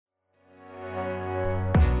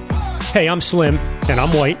Hey, I'm Slim, and I'm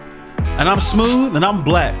white. And I'm Smooth, and I'm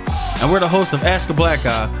black. And we're the hosts of Ask a Black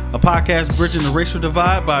Guy, a podcast bridging the racial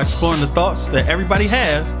divide by exploring the thoughts that everybody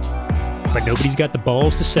has, but nobody's got the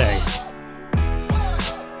balls to say.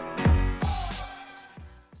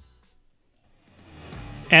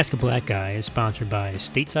 Ask a Black Guy is sponsored by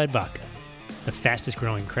Stateside Vodka, the fastest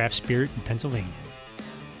growing craft spirit in Pennsylvania.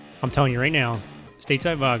 I'm telling you right now,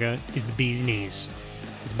 Stateside Vodka is the bee's knees.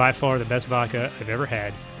 It's by far the best vodka I've ever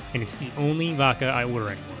had, and it's the only vodka I order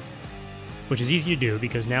anymore. Which is easy to do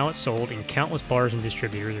because now it's sold in countless bars and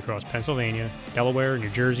distributors across Pennsylvania, Delaware, New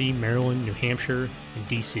Jersey, Maryland, New Hampshire, and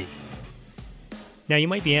DC. Now you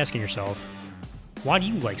might be asking yourself, why do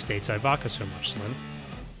you like Stateside Vodka so much, Slim?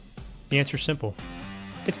 The answer is simple.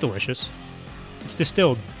 It's delicious. It's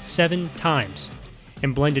distilled 7 times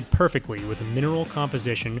and blended perfectly with a mineral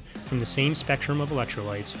composition from the same spectrum of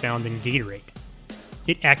electrolytes found in Gatorade.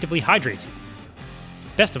 It actively hydrates you.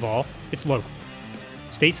 Best of all, it's local.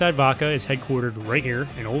 Stateside Vodka is headquartered right here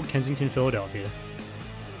in Old Kensington, Philadelphia.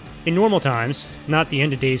 In normal times, not the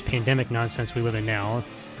end-of-days pandemic nonsense we live in now,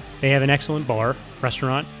 they have an excellent bar,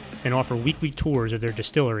 restaurant, and offer weekly tours of their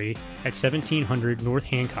distillery at 1700 North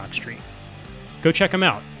Hancock Street. Go check them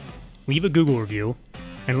out. Leave a Google review,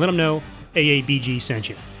 and let them know AABG sent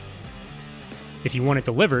you. If you want it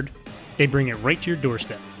delivered, they bring it right to your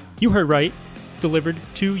doorstep. You heard right, delivered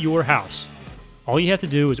to your house. All you have to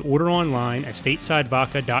do is order online at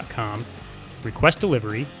statesidevodka.com, request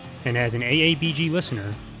delivery, and as an AABG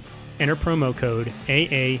listener, enter promo code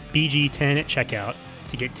AABG10 at checkout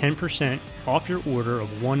to get 10% off your order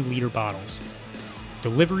of 1 liter bottles.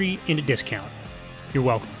 Delivery and a discount. You're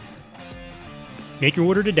welcome. Make your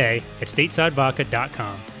order today at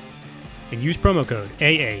statesidevodka.com and use promo code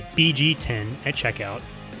AABG10 at checkout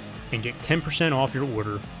and get 10% off your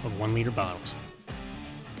order of 1 liter bottles.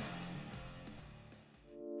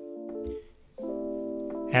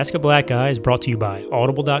 Ask a Black Guy is brought to you by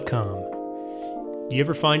Audible.com. Do you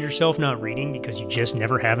ever find yourself not reading because you just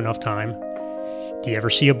never have enough time? Do you ever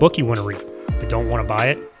see a book you want to read but don't want to buy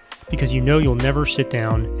it because you know you'll never sit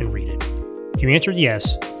down and read it? If you answered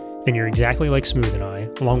yes, then you're exactly like Smooth and I,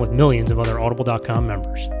 along with millions of other Audible.com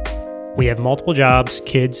members. We have multiple jobs,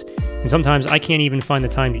 kids, and sometimes I can't even find the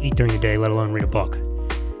time to eat during the day, let alone read a book.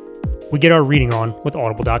 We get our reading on with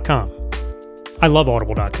Audible.com. I love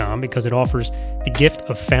Audible.com because it offers the gift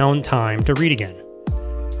of found time to read again.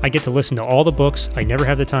 I get to listen to all the books I never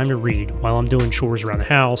have the time to read while I'm doing chores around the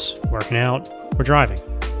house, working out, or driving.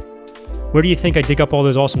 Where do you think I dig up all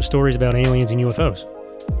those awesome stories about aliens and UFOs?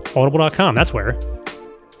 Audible.com, that's where.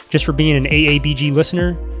 Just for being an AABG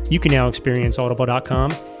listener, you can now experience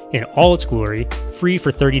Audible.com in all its glory, free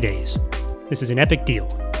for 30 days. This is an epic deal.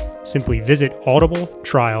 Simply visit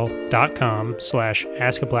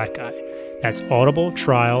audibletrial.com/askablackguy. That's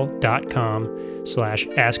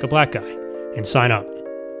audibletrial.com/askablackguy and sign up.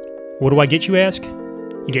 What do I get, you ask?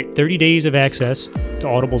 You get 30 days of access to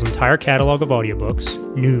Audible's entire catalog of audiobooks,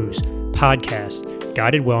 news, podcasts,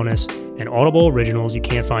 guided wellness, and Audible originals you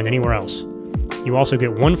can't find anywhere else. You also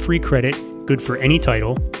get 1 free credit, good for any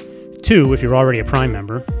title, 2 if you're already a Prime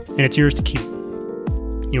member, and it's yours to keep.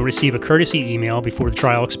 You'll receive a courtesy email before the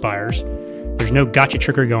trial expires. There's no gotcha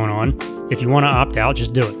trickery going on. If you want to opt out,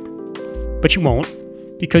 just do it. But you won't,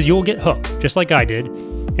 because you'll get hooked, just like I did,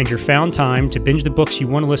 and your found time to binge the books you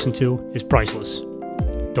want to listen to is priceless.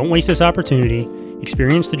 Don't waste this opportunity.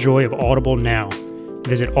 Experience the joy of Audible now.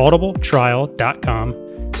 Visit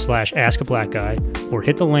audibletrial.com/askablackguy or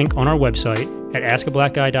hit the link on our website at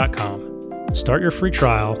askablackguy.com. Start your free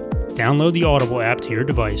trial, download the Audible app to your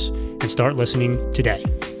device, and start listening today.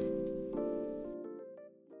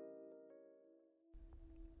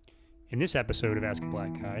 In this episode of Ask a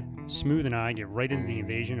Black Guy, Smooth and I get right into the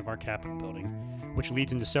invasion of our Capitol building, which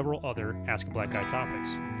leads into several other Ask a Black Guy topics.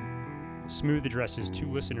 Smooth addresses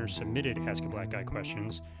 2 listener-submitted Ask a Black Guy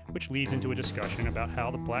questions, which leads into a discussion about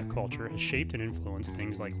how the black culture has shaped and influenced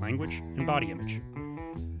things like language and body image.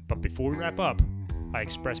 But before we wrap up, I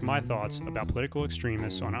express my thoughts about political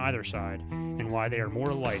extremists on either side and why they are more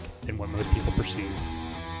alike than what most people perceive.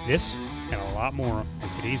 This and a lot more on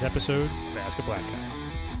today's episode of Ask a Black Guy.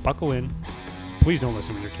 Buckle in, please don't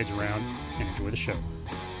listen with your kids around, and enjoy the show.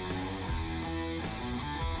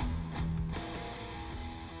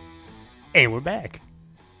 And we're back.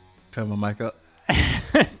 Turn my mic up.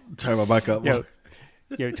 Turn my mic up. Yo,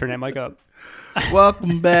 turn that mic up.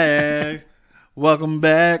 Welcome back. Welcome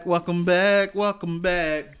back. Welcome back. Welcome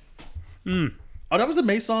back. Oh, that was a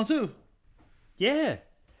Mace song too. Yeah.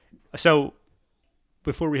 So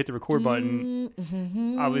before we hit the record button,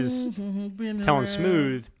 I was telling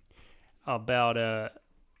Smooth about I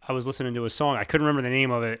was listening to a song. I couldn't remember the name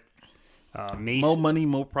of it, Mace More money,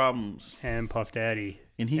 more problems. and Puff Daddy.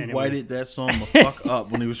 And he it whited was- that song the fuck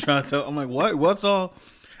up when he was trying to tell. I'm like, what? What song?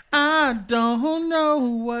 I don't know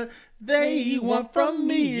what they want from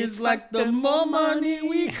me. It's like the more money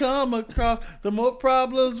we come across, the more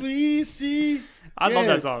problems we see. I love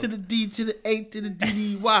that song. To the D, to the A, to the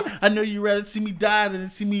DDY. I know you'd rather see me die than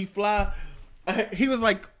see me fly. He was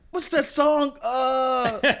like, what's that song?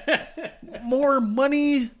 More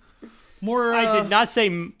money. More. I did not say.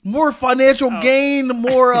 More financial gain,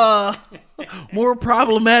 more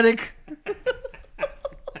problematic.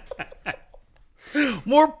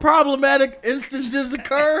 More problematic instances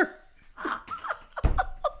occur.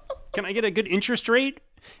 Can I get a good interest rate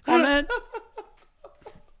on that?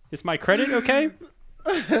 Is my credit okay?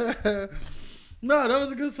 No, that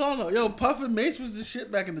was a good song though. Yo, Puff and Mace was the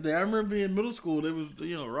shit back in the day. I remember being in middle school. They was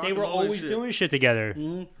rocking They were all that always shit. doing shit together,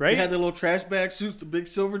 right? They had their little trash bag suits, the big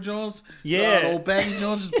silver Jones. Yeah. The old baggy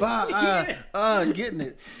Jones just getting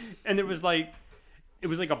it. And there was like, it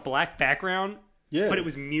was like a black background, Yeah. but it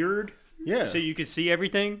was mirrored, Yeah. so you could see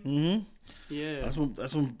everything. Mm-hmm. Yeah.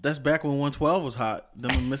 That's back when 112 was hot. Them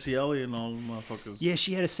and Missy Elliott and all them motherfuckers. Yeah,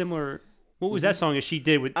 she had a similar. What was that song that she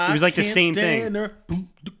did with? It I was like the can't same stand thing. her. Boom,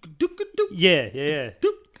 doo-ka-doo-ka-doo, Yeah.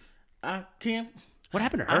 doo. I can't. What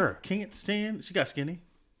happened to I her? can't stand. She got skinny.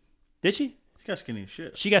 Did she? She got skinny as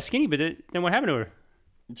shit. She got skinny, but then what happened to her?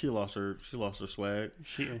 She lost her swag.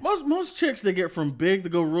 She Most chicks they get from big to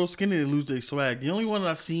go real skinny, they lose their swag. The only one that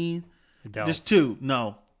I've seen, Adele. just two.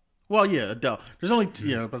 No, well, yeah, Adele. There's only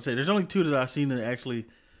two, I was about to say there's only two that I've seen that actually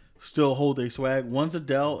still hold their swag. One's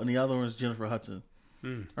Adele, and the other one's Jennifer Hudson.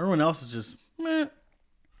 Everyone else is just meh.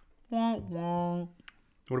 Wah, wah.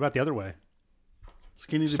 What about the other way?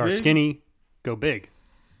 Skinny to Start big. skinny, go big.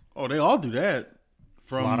 Oh, they all do that.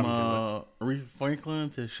 From lot of them Aretha Franklin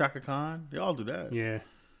to Shaka Khan, they all do that. Yeah.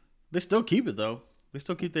 They still keep it though. They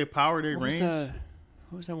still keep their power, their range.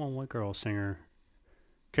 What was that one white girl singer?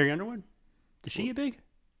 Carrie Underwood? Did she get big?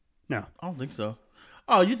 No. I don't think so.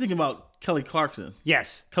 Oh, you're thinking about Kelly Clarkson.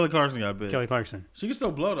 Yes. Kelly Clarkson got big. Kelly Clarkson. She can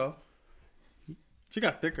still blow though. She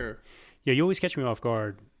got thicker. Yeah, you always catch me off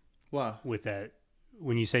guard Why? with that.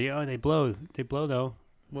 When you say, oh, they blow though.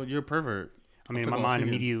 Well, you're a pervert. I mean, I'm my talking about mind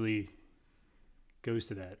singing. immediately goes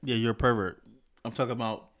to that. Yeah, you're a pervert. I'm talking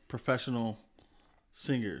about professional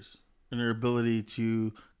singers and their ability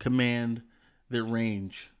to command their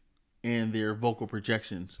range and their vocal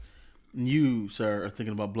projections. You, sir, are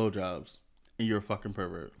thinking about blowjobs, and you're a fucking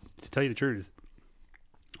pervert. To tell you the truth,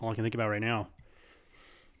 all I can think about right now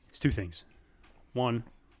is two things. One,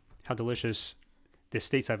 how delicious this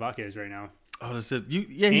stateside vodka is right now. Oh, that's it. You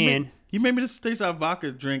And- made me this stateside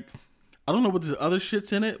vodka drink. I don't know what the other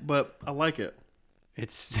shit's in it, but I like it.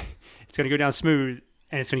 It's gonna go down smooth,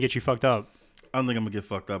 and it's gonna get you fucked up. I don't think I'm gonna get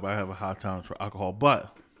fucked up. I have a high tolerance for alcohol,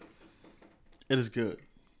 but it is good.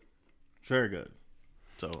 It's very good.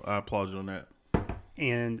 So I applaud you on that.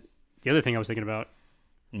 And the other thing I was thinking about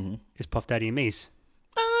is Puff Daddy and Mace.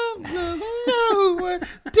 I don't know what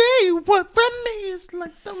they want from me. It's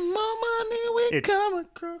like the more money we It's- come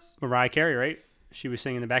across. Mariah Carey, right? She was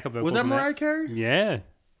singing the backup vocals. Was that in Mariah Carey? Yeah.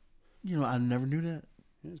 You know, I never knew that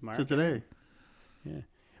It was Mariah till Carey. today. Yeah.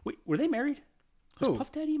 Wait, were they married? Was Who?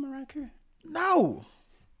 Puff Daddy and Mariah Carey? No,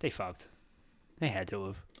 They fucked. They had to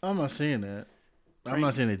have. I'm not saying that. I'm Right.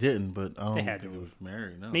 not saying they didn't, but I don't They had think to they was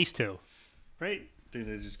married. No, Mace too, right? think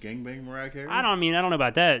they just gangbang Mariah Carey. I don't know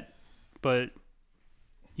about that, but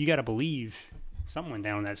you got to believe someone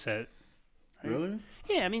down on that set. Really?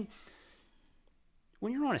 Yeah, I mean,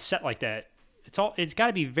 when you're on a set like that, it's got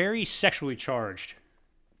to be very sexually charged,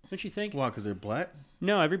 don't you think? Why? Because they're black?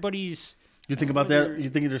 No, everybody's. You think about wonder- that? You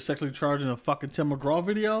think they're sexually charged in a fucking Tim McGraw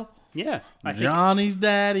video? Yeah, I think Johnny's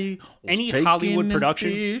daddy. Was Any taking Hollywood him production-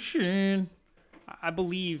 fishing. I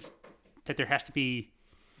believe that there has to be,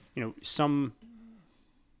 some,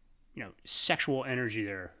 sexual energy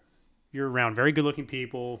there. You're around very good-looking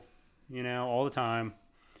people, all the time.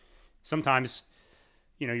 Sometimes,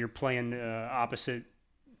 you're playing opposite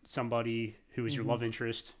somebody who is your love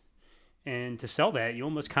interest, and to sell that, you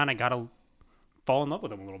almost kind of got to fall in love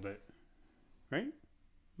with them a little bit, right?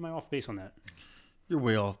 Am I off base on that? You're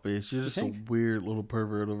way off base. You're just a think? weird little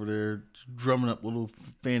pervert over there, just drumming up little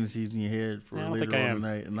fantasies in your head for I don't later think I on am.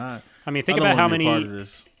 tonight. And I I mean, think don't about how wanna be a part many of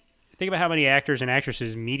this. actors and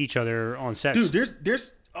actresses meet each other on sets Dude,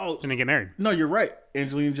 there's and then get married. no, you're right.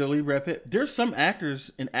 Angelina Jolie, Brad Pitt. There's some actors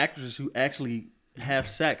and actresses who actually have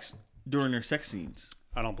sex during their sex scenes.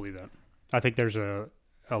 I don't believe that. I think there's a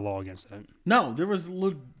law against that. No, there was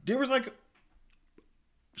like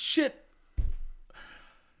shit.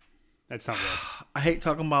 That's not real. I hate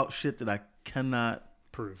talking about shit that I cannot.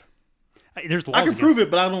 Prove. There's laws I can against prove it,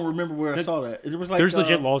 but I don't remember where I saw that. It was like There's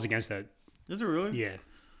legit laws against that. Is it really? Yeah.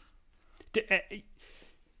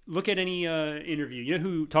 Look at any interview. You know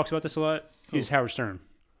who talks about this a lot? Is Howard Stern.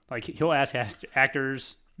 Like he'll ask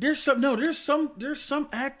actors. There's some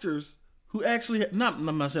actors who actually I'm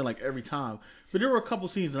not saying like every time, but there were a couple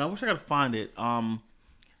scenes, and I wish I could find it.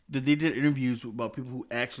 That they did interviews about people who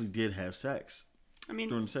actually did have sex. I mean,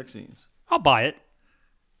 during the sex scenes. I'll buy it,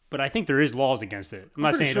 but I think there is laws against it. I'm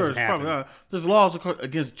not saying it doesn't happen. Probably, there's laws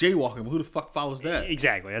against jaywalking. Who the fuck follows that?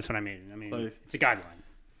 Exactly, that's what I mean. I mean, like, it's a guideline.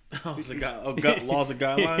 Laws and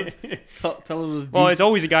guidelines. Tell them. Well, it's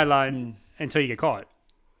always a guideline until you get caught.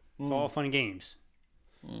 It's all fun and games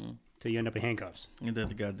until you end up in handcuffs. Ain't that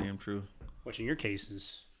the goddamn truth? Which in your case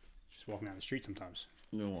is just walking down the street sometimes.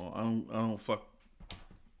 No, I don't fuck.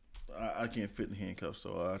 I can't fit in handcuffs,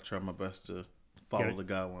 so I try my best to follow the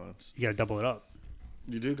guidelines. You gotta double it up.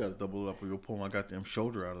 You do gotta double it up, or you'll pull my goddamn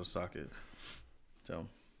shoulder out of the socket. So,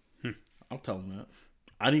 I'll tell them that.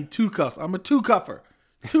 I need 2 cuffs. I'm a 2-cuffer.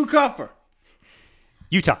 2-cuffer.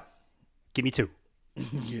 Utah, give me 2.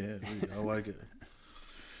 Yeah, I like it.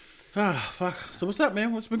 Fuck. So what's up,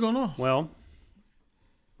 man? What's been going on? Well,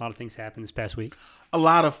 a lot of things happened this past week. A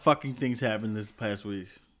lot of fucking things happened this past week.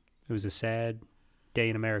 It was a sad day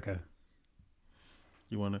in America.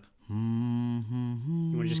 You want to? You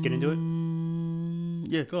want to just get into it?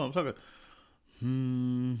 Yeah, go on. I'm talking.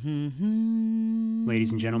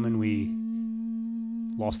 Ladies and gentlemen, we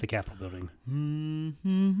lost the Capitol building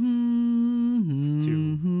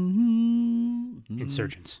to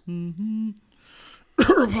insurgents.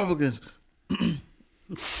 Republicans.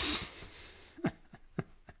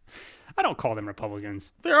 I don't call them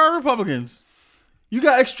Republicans. They are Republicans. You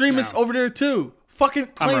got extremists over there too. Fucking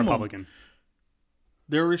claim I'm a Republican.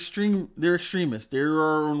 They're extremists. They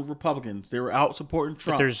are Republicans. They were out supporting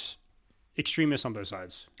Trump. But there's extremists on both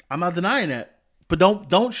sides. I'm not denying that. But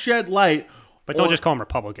don't shed light. But don't just call them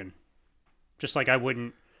Republican. Just like I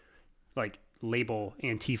wouldn't like label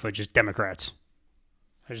Antifa just Democrats.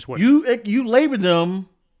 I just wouldn't. You labeled them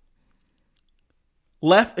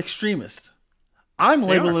left extremists. I'm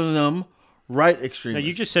labeling them right extremists. No,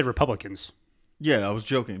 you just said Republicans. Yeah, I was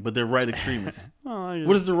joking, but they're right extremists. Well,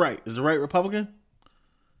 What is the right? Is the right Republican?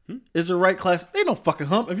 Is the right class? They don't fucking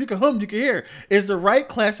hum. If you can hum, you can hear. Is the right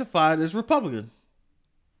classified as Republican?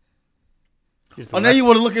 Now you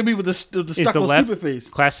want to look at me with the stucco stupid face.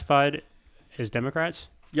 Classified as Democrats?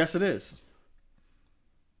 Yes, it is.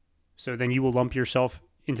 So then you will lump yourself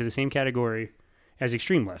into the same category as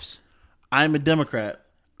extreme lefts. I'm a Democrat.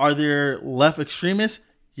 Are there left extremists?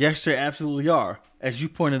 Yes, there absolutely are. As you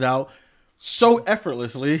pointed out so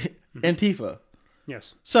effortlessly, Antifa.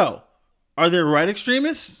 Yes. So, are there right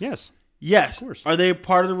extremists? Yes. Yes. Of course. Are they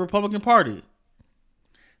part of the Republican Party?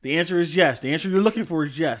 The answer is yes. The answer you're looking for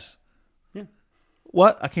is yes. Yeah.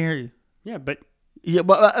 What? I can't hear you. Yeah, but you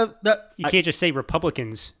can't just say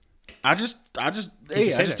Republicans. I just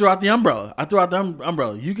threw out the umbrella. I threw out the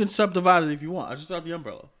umbrella. You can subdivide it if you want. I just threw out the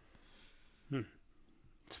umbrella.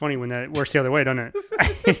 It's funny when that works the other way, doesn't it?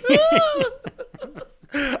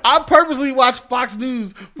 I purposely watched Fox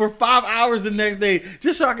News for 5 hours the next day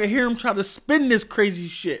just so I could hear him try to spin this crazy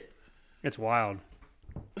shit. It's wild.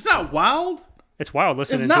 It's not wild. It's wild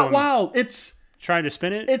listening to him. It's not wild. It's trying to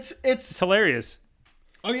spin it. It's hilarious.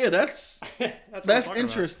 Oh yeah, that's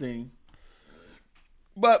interesting.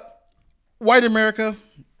 About. But white America,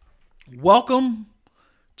 welcome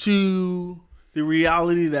to the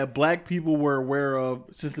reality that black people were aware of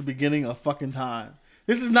since the beginning of fucking time.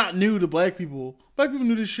 This is not new to black people. Black people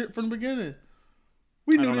knew this shit from the beginning.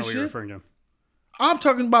 We knew I don't know this what shit. you're referring to. I'm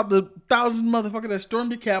talking about the thousands of motherfuckers that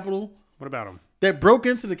stormed the Capitol. What about them? That broke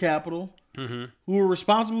into the Capitol. Mm-hmm. Who were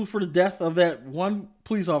responsible for the death of that one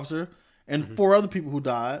police officer and 4 other people who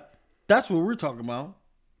died. That's what we're talking about.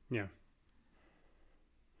 Yeah.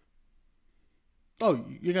 Oh,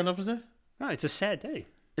 you got nothing to say? No, it's a sad day.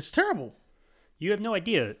 It's terrible. You have no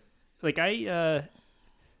idea. Like I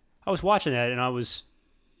was watching that and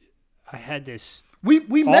I had this. We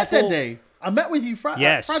met that day. I met with you Friday.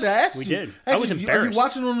 Yes, Friday. I asked we you. did. I was embarrassed. Are you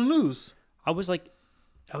watching on the news? I was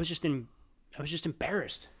just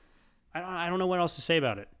embarrassed. I don't know what else to say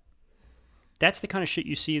about it. That's the kind of shit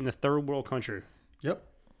you see in the third world country. Yep.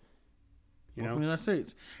 You know, in the United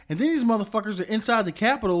States. And then these motherfuckers are inside the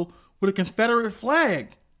Capitol with a Confederate flag.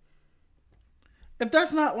 If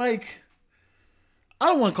that's not like, I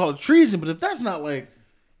don't want to call it treason, but if that's not like,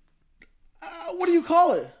 what do you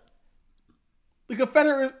call it?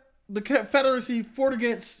 The Confederacy fought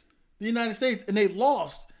against the United States and they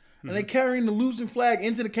lost. Mm-hmm. And they carrying the losing flag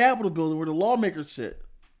into the Capitol building where the lawmakers sit.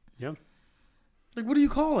 Yeah. Like, what do you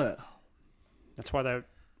call that? That's why that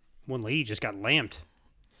one lady just got lamped.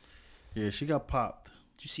 Yeah, she got popped.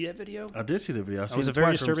 Did you see that video? I did see the video. I was seen a it very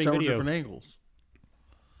twice from disturbing several video. different angles.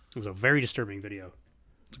 It was a very disturbing video.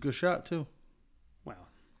 It's a good shot too. Wow.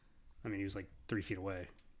 I mean, he was like 3 feet away.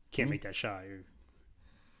 Can't make that shot. You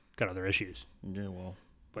got other issues. Yeah, well.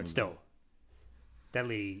 But still, that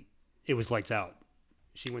lady, it was lights out.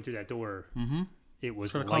 She went through that door. Mm-hmm. It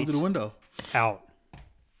was Trying to climb lights through the window. out.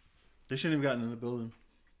 They shouldn't have gotten in the building.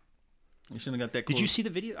 They shouldn't have got that close. Did you see the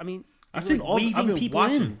video? I mean, I've they seen were all. waving I've been people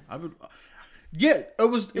watching. in. Yeah, it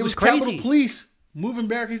was was Capitol crazy. Police moving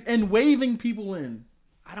barricades and waving people in.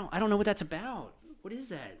 I don't know what that's about. What is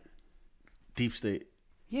that? Deep state.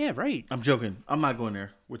 Yeah, right. I'm joking. I'm not going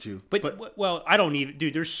there with you. But well, I don't even,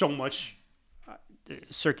 dude. There's so much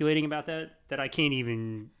circulating about that I can't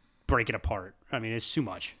even break it apart. I mean, it's too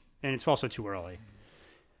much, and it's also too early.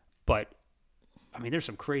 But I mean, there's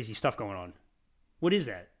some crazy stuff going on. What is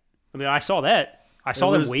that? I mean, I saw that. I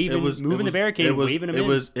saw them waving, moving the barricade, waving them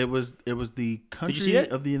in. It was the Did you see country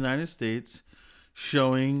that? of the United States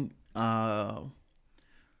showing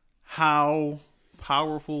how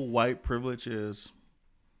powerful white privilege is.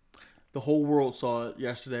 The whole world saw it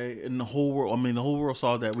yesterday, and the whole world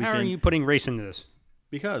saw that How weekend. are you putting race into this?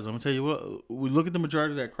 Because I'm gonna tell you what, we look at the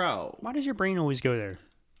majority of that crowd. Why does your brain always go there?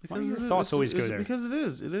 Why do your Because thoughts always go there? Because it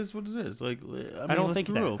is. It is what it is. Like I don't let's think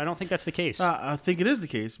be that. real. I don't think that's the case. I think it is the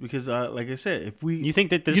case because, like I said, if we, You think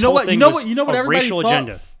that this you know whole what, thing you know was what, you know what a everybody racial thought?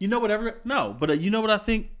 agenda? You know what you know what I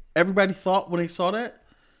think everybody thought when they saw that?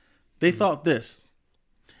 They thought this: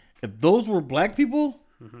 if those were black people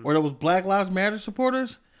or that was Black Lives Matter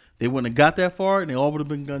supporters, they wouldn't have got that far, and they all would have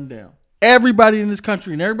been gunned down. Everybody in this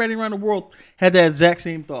country and everybody around the world had that exact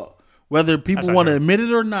same thought. Whether people not want to true. admit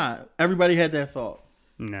it or not, everybody had that thought.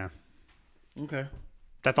 No, Okay.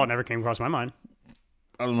 that thought never came across my mind.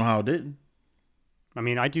 I don't know how it didn't. I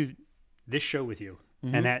mean, I do this show with you,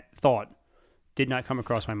 and that thought did not come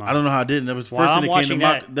across my mind. I don't know how it didn't. That was the While first I'm thing that came to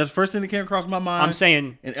watching my. that- That's the first thing that came across my mind. I'm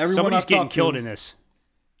saying and everyone somebody's I've getting talked killed to- in this.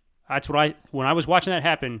 That's what when I was watching that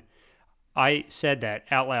happen, I said that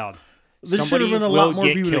out loud. There should Somebody have been a will lot more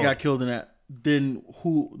get people killed. that got killed in that than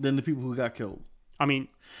the people who got killed. I mean,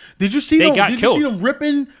 Did you see They them? got Did killed. you see them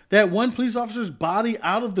ripping that one police officer's body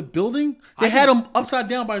out of the building? They had him upside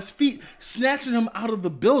down by his feet, snatching him out of the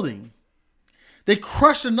building. They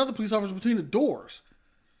crushed another police officer between the doors.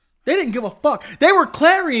 They didn't give a fuck. They were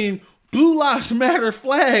carrying Blue Lives Matter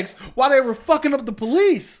flags while they were fucking up the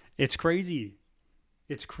police. it's crazy.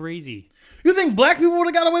 It's crazy. You think black people would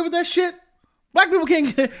have got away with that shit? Black people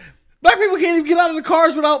can't even get out of the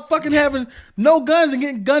cars without fucking having no guns and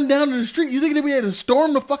getting gunned down in the street. You think they'd be able to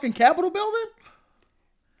storm the fucking Capitol building?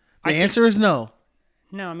 The answer is no.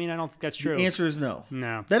 No, I mean, I don't think that's true. The answer is no.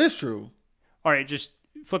 No. That is true. All right, just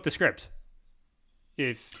flip the script.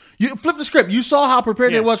 If You flip the script. You saw how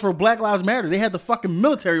prepared Yeah. they was for Black Lives Matter. They had the fucking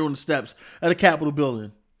military on the steps of the Capitol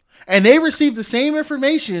building. And they received the same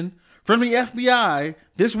information from the FBI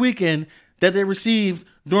this weekend that they received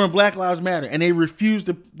during Black Lives Matter. And they refused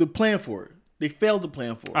to plan for it. They failed to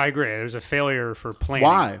plan for it. I agree, there's a failure for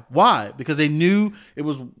planning. Why? Because they knew it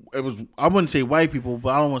was I wouldn't say white people, but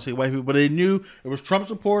I don't want to say white people, but they knew it was Trump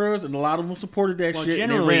supporters and a lot of them supported that Well, shit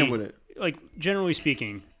and they generally, ran with it. like generally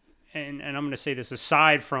speaking, and I'm going to say this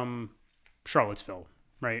aside from Charlottesville,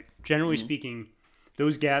 right? Generally Mm-hmm. speaking,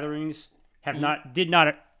 those gatherings did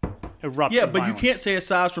not erupt. Yeah, in but you violence. can't say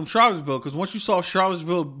aside from Charlottesville because once you saw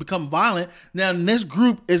Charlottesville become violent, now this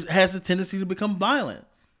group has a tendency to become violent.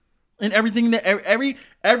 And everything that every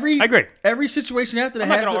I agree. Every situation after that I'm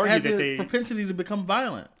not has, gonna argue has that the they- propensity to become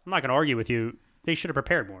violent. I'm not going to argue with you. They should have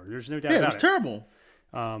prepared more. There's no doubt Yeah, it about was terrible.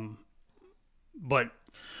 But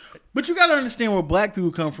But you got to understand where black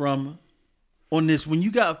people come from on this. When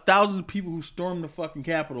you got thousands of people who storm the fucking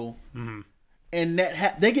Capitol, and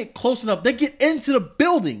they get close enough, they get into the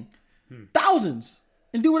building, thousands,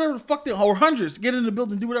 and do whatever the fuck or hundreds get in the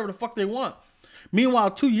building, and do whatever the fuck they want.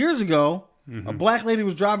 Meanwhile, 2 years ago, a black lady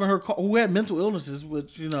was driving her car who had mental illnesses,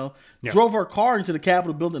 which drove her car into the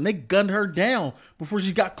Capitol building. They gunned her down before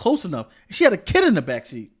she got close enough. And she had a kid in the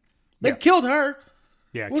backseat. They Yeah. killed her.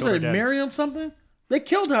 yeah, What was killed her her, dead. Miriam something? They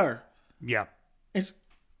killed her. Yeah.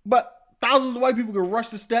 But thousands of white people could rush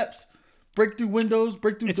the steps, break through windows,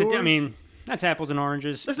 break through doors. I mean, that's apples and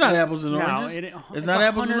oranges. It's not apples and No, oranges. it's it's not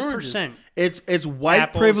apples and oranges. 100% It's white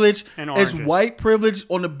apples privilege. and It's oranges. white privilege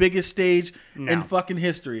on the biggest stage in No. fucking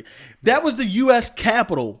history. That was the U.S.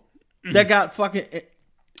 Capitol that got fucking.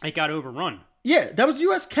 It got overrun. Yeah, that was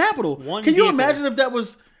U.S. Capitol. One Can you vehicle. imagine if that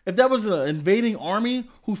was an invading army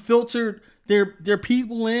who filtered their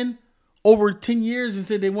people in over 10 years and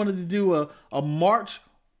said they wanted to do a march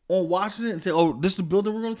on Washington and say, "Oh, this is the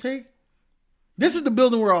building we're going to take." This is the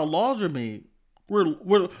building where our laws are made, where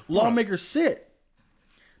lawmakers sit.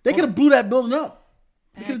 They could have blew that building up.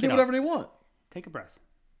 They could have did whatever they want. Take a breath.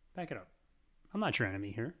 Back it up. I'm not your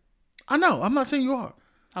enemy here. I know. I'm not saying you are.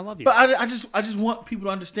 I love you. But I just want people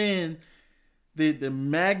to understand the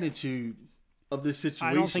magnitude of this situation.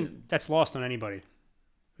 I don't think that's lost on anybody.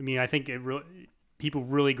 I mean, I think people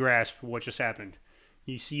really grasp what just happened.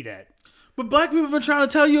 You see that. But black people have been trying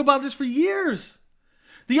to tell you about this for years.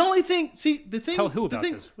 The only thing, Tell who about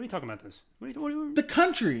this? What are you talking about this? The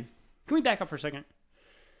country. Can we back up for a second?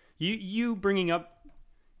 You bringing up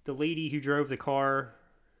the lady who drove the car,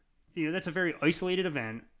 that's a very isolated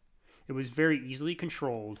event. It was very easily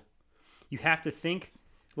controlled. You have to think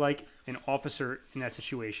like an officer in that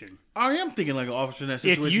situation. I am thinking like an officer in that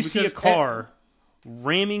situation. If you see a car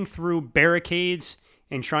ramming through barricades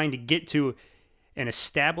and trying to get to an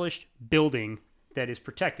established building that is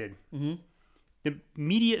protected, the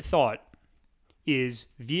immediate thought is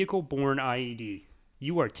vehicle-borne IED.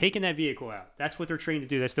 You are taking that vehicle out. That's what they're trained to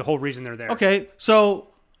do. That's the whole reason they're there. Okay, so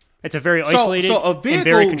it's a very isolated so a vehicle and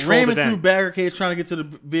very controlled ramming event. through barricades trying to get to the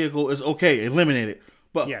vehicle is okay, eliminate it.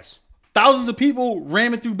 But yes. Thousands of people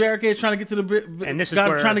ramming through barricades trying to get to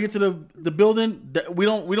trying to get to the building. We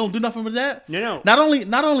don't do nothing with that. No. Not only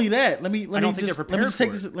that. Let me think they're prepared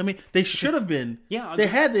take this. They should have been. Yeah. They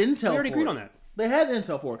had the intel. We already agreed on that. They had the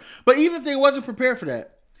intel for it. But even if they wasn't prepared for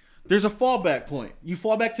that, there's a fallback point. You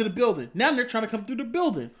fall back to the building. Now they're trying to come through the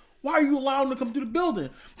building. Why are you allowing them to come through the building?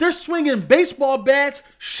 They're swinging baseball bats,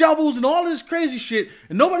 shovels, and all this crazy shit,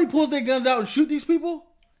 and nobody pulls their guns out and shoot these people?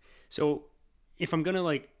 So, if I'm going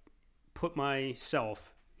to, put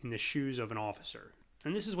myself in the shoes of an officer,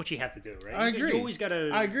 and this is what you have to do, right? I agree. You always got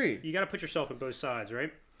to... I agree. You got to put yourself on both sides,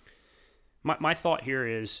 right? My thought here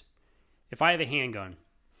is, if I have a handgun,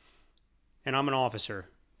 and I'm an officer,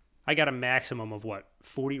 I got a maximum of,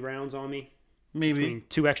 40 rounds on me? Maybe. Between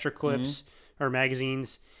 2 extra clips or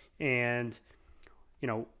magazines, and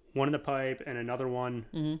one in the pipe and another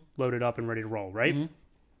one loaded up and ready to roll, right?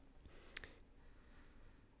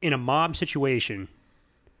 In a mob situation,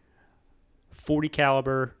 40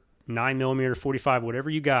 caliber, 9mm, 45,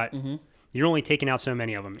 whatever you got, you're only taking out so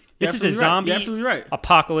many of them. This is a zombie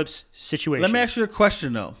apocalypse situation. Let me ask you a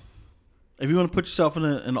question though. If you want to put yourself in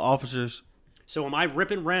the officer's, so am I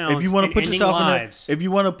ripping rounds? If you want to put yourself lives? if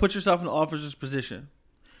you want to put yourself in the officer's position,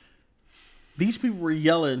 these people were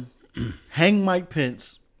yelling, "Hang Mike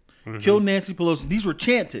Pence, kill Nancy Pelosi." These were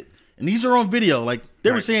chanted, and these are on video.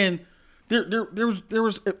 They were saying, there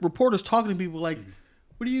was reporters talking to people like,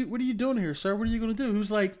 "What are you doing here, sir? What are you going to do?" He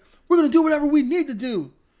was like, "We're going to do whatever we need to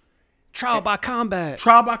do." Trial by combat.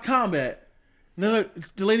 Trial by combat. And then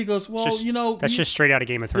the lady goes, "Well, that's just straight out of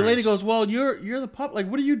Game of Thrones." The lady goes, "Well, you're the pup.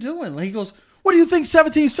 What are you doing?" He goes, "What do you think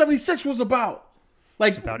 1776 was about?"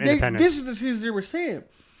 It's about independence. This is the things they were saying.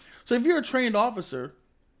 So if you're a trained officer,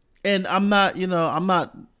 and this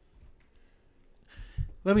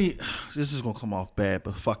is going to come off bad,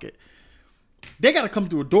 but fuck it. They got to come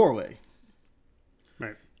through a doorway.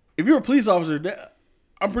 Right. If you're a police officer,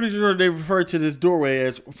 I'm pretty sure they refer to this doorway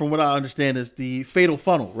as, from what I understand, as the fatal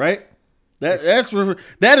funnel, right? That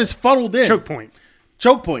is funneled in. Choke point.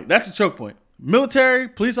 Choke point. That's a choke point. Military,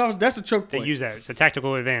 police officers, that's a choke point. They use that. It's a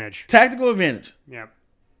tactical advantage. Tactical advantage. Yeah.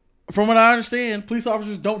 From what I understand, police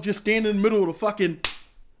officers don't just stand in the middle of the fucking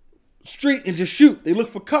street and just shoot. They look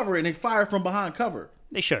for cover and they fire from behind cover.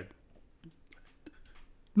 They should.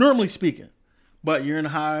 Normally speaking. But you're in a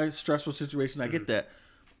high, stressful situation. I get that.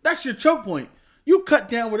 That's your choke point. You cut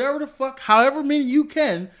down whatever the fuck, however many you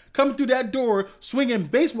can, coming through that door, swinging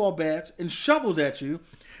baseball bats and shovels at you.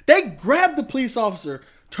 They grabbed the police officer,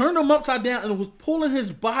 turned him upside down, and was pulling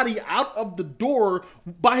his body out of the door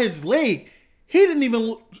by his leg. He didn't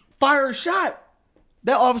even fire a shot.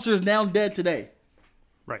 That officer is now dead today.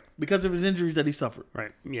 Right. Because of his injuries that he suffered.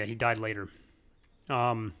 Right. Yeah, he died later.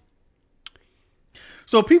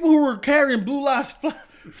 So people who were carrying blue lives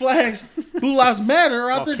flags, Blue Lives Matter,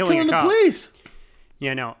 are out there killing the police.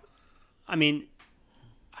 Yeah, no. I mean,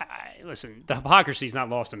 listen, the hypocrisy is not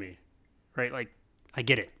lost on me. Right? I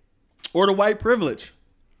get it. Or the white privilege.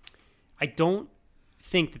 I don't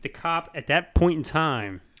think that the cop at that point in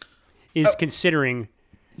time is considering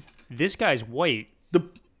this guy's white.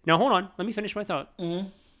 Now, hold on. Let me finish my thought. Mm-hmm.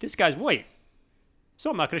 This guy's white. So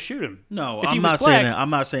I'm not going to shoot him. No, I'm not saying that. I'm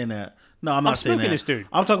not saying that. No, I'm not saying that. This dude.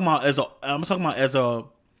 I'm talking about as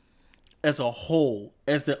a whole,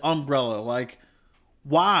 as the umbrella.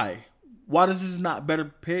 Why? Why does this not better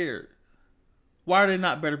prepared? Why are they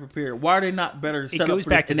not better prepared? Why are they not better set up for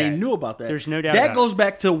this? And they knew about that. There's no doubt. That goes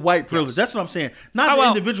back to white privilege. Yes. That's what I'm saying. Not the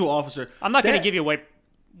individual officer. I'm not going to give you white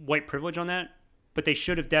privilege on that, but they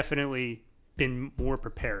should have definitely been more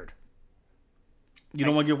prepared. You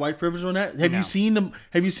don't want to get white privilege on that? Have No. you seen them?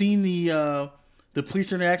 Have you seen the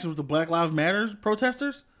police interactions with the Black Lives Matter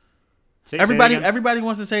protesters? Say Everybody that again.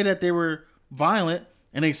 wants to say that they were violent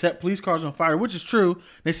and they set police cars on fire, which is true.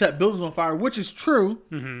 They set buildings on fire, which is true.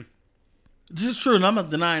 Mm-hmm. This is true, and I'm not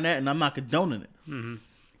denying that, and I'm not condoning it. Mm-hmm.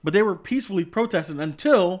 But they were peacefully protesting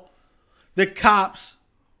until the cops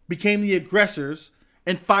became the aggressors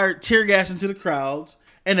and fired tear gas into the crowds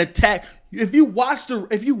and attacked. If you watch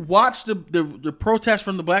the protest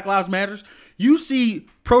from the Black Lives Matters, you see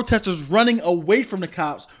protesters running away from the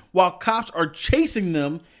cops while cops are chasing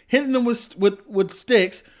them, hitting them with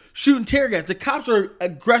sticks, shooting tear gas. The cops are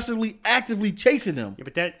aggressively, actively chasing them. Yeah,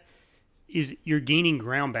 but that is you're gaining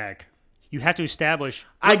ground back. You have to establish.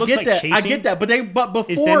 I get that. But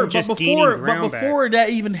before that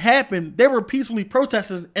even happened, they were peacefully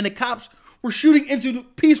protesting, and the cops were shooting into the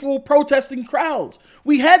peaceful protesting crowds.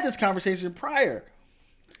 We had this conversation prior.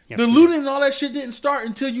 Yes, The looting and all that shit didn't start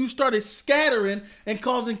until you started scattering and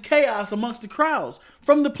causing chaos amongst the crowds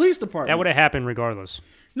from the police department. that would have happened regardless.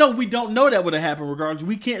 No, we don't know that would have happened regardless.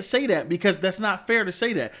 We can't say that because that's not fair to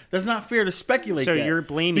say that. That's not fair to speculate So that. you're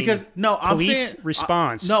blaming because I'm police saying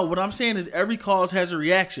response. No, what I'm saying is every cause has a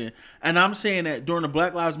reaction, and I'm saying that during the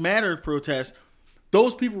Black Lives Matter protest,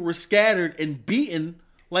 those people were scattered and beaten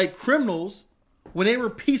like criminals when they were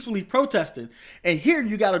peacefully protesting. And here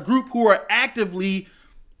you got a group who are actively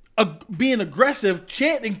being aggressive,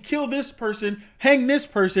 chanting, "Kill this person, hang this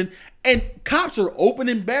person," and cops are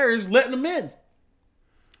opening barriers, letting them in.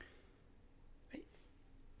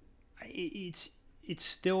 It's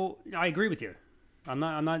still. I agree with you. I'm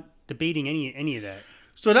not debating any of that.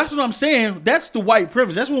 So that's what I'm saying. That's the white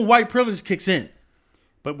privilege. That's when white privilege kicks in.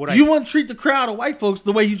 But what You want to treat the crowd of white folks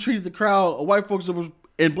the way you treated the crowd of white folks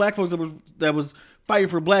and black folks that was fighting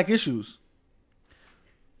for black issues.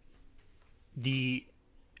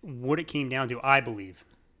 What it came down to, I believe,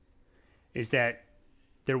 is that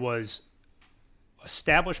there was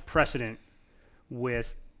established precedent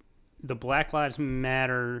with the Black Lives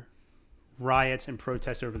Matter riots and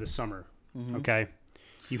protests over the summer. Mm-hmm. Okay,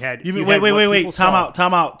 Wait. Time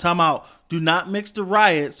out. Do not mix the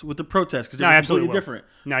riots with the protests because they're completely different.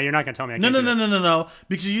 No, you're not going to tell me. No.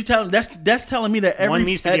 Because you that's telling me that every one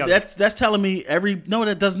leads to the other. That's telling me every no,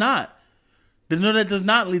 that does not. No, that does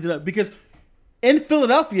not lead to that because in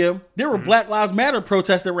Philadelphia there were Black Lives Matter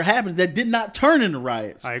protests that were happening that did not turn into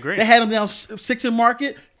riots. I agree. They had them down 6th and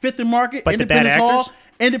Market, 5th and Market, but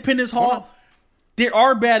Independence Hall. There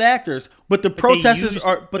are bad actors, but the protesters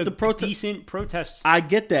are. But the decent protests. I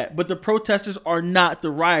get that, but the protesters are not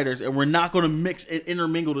the rioters, and we're not going to mix and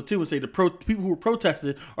intermingle the two and say the people who were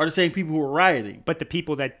protested are the same people who were rioting. But the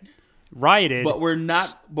people that rioted,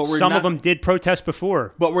 some of them did protest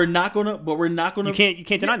before. But we're not going to. You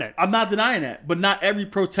can't deny that. I'm not denying that, but not every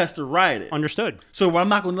protester rioted. Understood. So I'm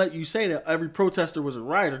not going to let you say that every protester was a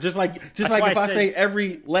rioter. Just like if I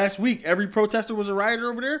say last week every protester was a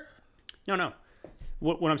rioter over there. No.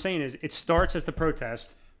 What I'm saying is it starts as the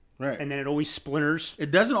protest, right, and then it always splinters. It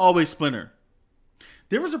doesn't always splinter.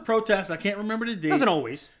 There was a protest. I can't remember the date. It doesn't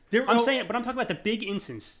always. But I'm talking about the big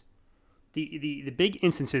instance, the big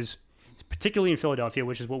instances, particularly in Philadelphia,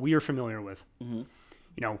 which is what we are familiar with. Mm-hmm.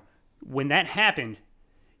 You know, when that happened,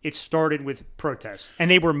 it started with protests, and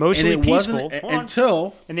they were mostly peaceful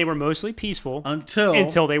until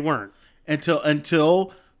they weren't.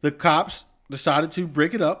 Until the cops decided to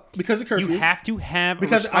break it up because of curfew. You have to have a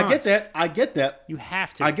response. I get that. You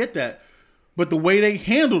have to. I get that. But the way they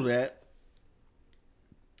handled that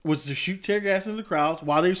was to shoot tear gas into the crowds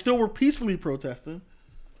while they still were peacefully protesting.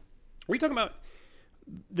 Were you talking about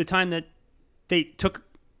the time that they took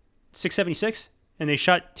 676 and they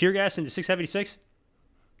shot tear gas into 676? Is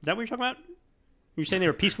that what you're talking about? You're saying they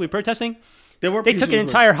were peacefully protesting? They took an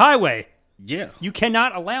entire highway. Yeah. You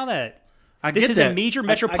cannot allow that. This is a major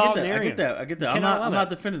metropolitan area. I get that. I'm not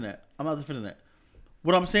defending that.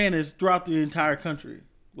 What I'm saying is throughout the entire country,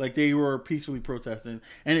 like they were peacefully protesting,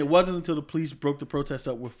 and it wasn't until the police broke the protests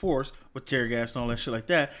up with force, with tear gas and all that shit like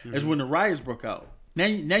that, is when the riots broke out. Now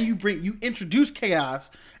you introduce chaos,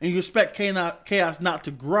 and you expect chaos not to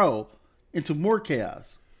grow into more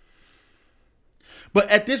chaos. But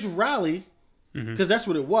at this rally, because that's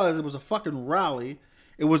what it was a fucking rally.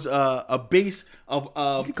 It was a base of.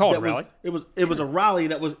 You could call it a rally. It was a rally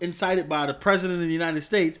that was incited by the president of the United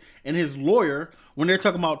States and his lawyer when they're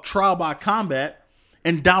talking about trial by combat,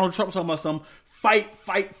 and Donald Trump talking about some fight,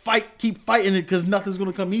 keep fighting it because nothing's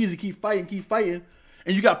gonna come easy. Keep fighting,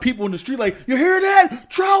 And you got people in the street like, you hear that?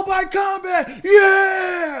 Trial by combat.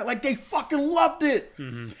 Yeah. Like they fucking loved it.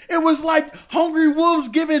 It was like hungry wolves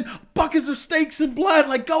giving buckets of steaks and blood.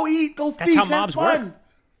 Like go eat, go feast, how have mobs fun. work.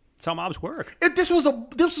 That's how mobs work. This was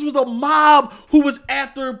a mob who was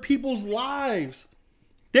after people's lives.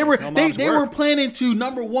 They were planning to,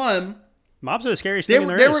 number one, mobs are the scariest thing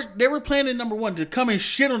there is. They were planning, number one, to come and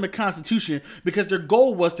shit on the Constitution because their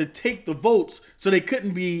goal was to take the votes so they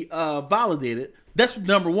couldn't be validated. That's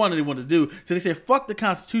number one that they wanted to do. So they said, fuck the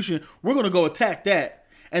Constitution. We're going to go attack that.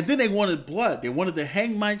 And then they wanted blood. They wanted to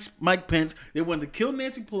hang Mike Pence. They wanted to kill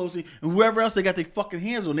Nancy Pelosi and whoever else they got their fucking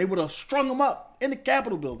hands on. They would have strung them up in the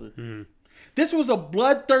Capitol building. This was a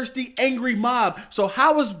bloodthirsty, angry mob. So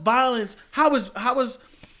how was violence, how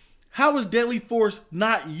was deadly force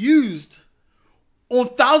not used on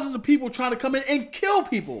thousands of people trying to come in and kill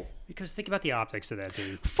people? Because think about the optics of that,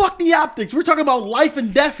 dude. Fuck the optics. We're talking about life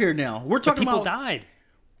and death here now. We're talking people about died.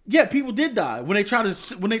 Yeah, people did die when they try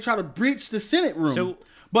to breach the Senate room. So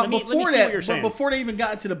but let me see what you're saying. before they even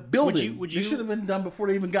got into the building, would you, it should have been done before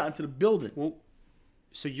they even got into the building. Well,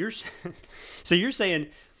 so you're saying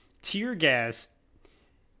tear gas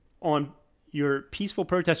on your peaceful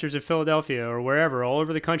protesters in Philadelphia or wherever, all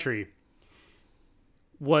over the country,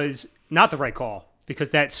 was not the right call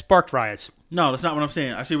because that sparked riots. No, that's not what I'm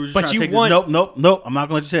saying. I see we're just But trying you to take want- this. Nope. I'm not going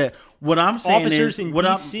to let you say it. What I'm saying Officers is in what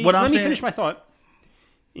DC. I'm Let me saying. finish my thought.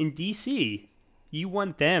 In DC, you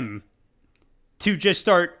want them to just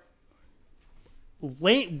start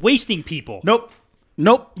wasting people. Nope.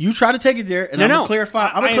 You try to take it there, and I'm gonna clarify.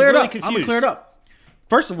 I'm gonna clear it up. I'm gonna clear it up.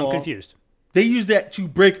 First of all, Confused. they used that to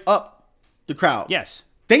break up the crowd. Yes.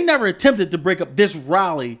 They never attempted to break up this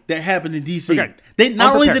rally that happened in DC. Okay. They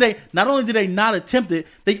not only did they not attempt it,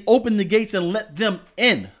 they opened the gates and let them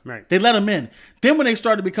in. Right. They let them in. Then when they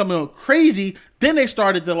started becoming crazy, then they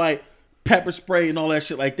started to like pepper spray and all that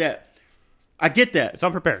shit like that. I get that. It's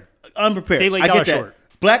unprepared. Unprepared. They laid I dollar get that. short.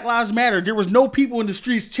 Black Lives Matter. There was no people in the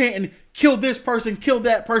streets chanting, kill this person, kill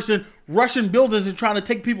that person, rushing buildings and trying to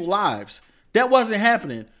take people's lives. That wasn't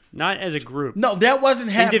happening. Not as a group. No, that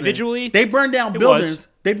wasn't happening. Individually, they burned down it buildings. was.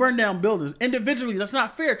 They burned down buildings. Individually, that's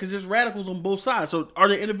not fair because there's radicals on both sides. So are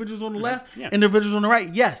there individuals on the left? Yeah. Individuals on the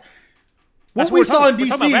right? Yes. That's What we what saw in we're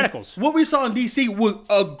talking about DC, radicals. what we saw in DC was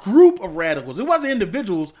a group of radicals. It wasn't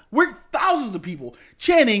individuals. We're thousands of people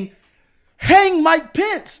chanting, "Hang Mike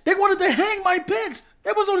Pence." They wanted to hang Mike Pence.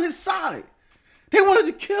 That was on his side. They wanted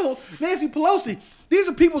to kill Nancy Pelosi. These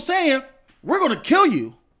are people saying, "We're going to kill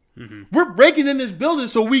you. We're breaking in this building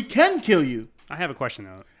so we can kill you." I have a question,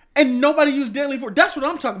 though. And nobody used deadly force. That's what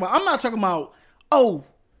I'm talking about. I'm not talking about,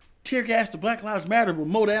 tear gas to Black Lives Matter will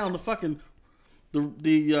mow down the fucking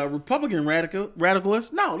the Republican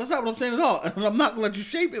radicalists. No, that's not what I'm saying at all. And I'm not gonna let you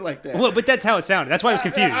shape it like that. Well, but that's how it sounded. That's why I was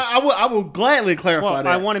confused. I will gladly clarify Well, that.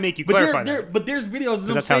 I want to make you clarify that. But there's videos of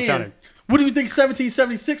them that's how it saying, sounded. what do you think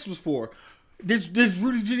 1776 was for? There's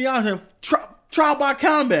Rudy Giuliani saying, trial by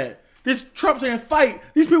combat. There's Trump saying fight.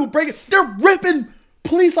 These people breaking. They're ripping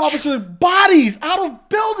police officers' bodies out of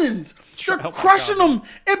buildings. They're crushing them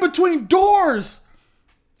in between doors.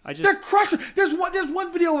 They're crushing. There's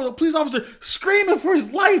one video of a police officer screaming for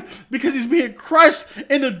his life because he's being crushed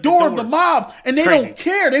in the door of the mob, and they don't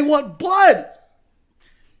care. They want blood.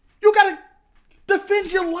 You gotta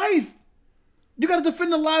defend your life. You gotta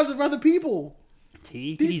defend the lives of other people.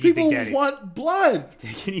 These people want blood.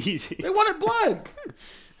 Take it easy. They wanted blood.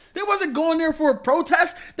 They wasn't going there for a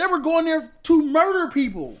protest. They were going there to murder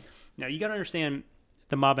people. Now, you got to understand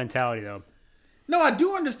the mob mentality, though. No, I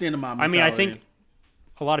do understand the mob mentality. I mean, I think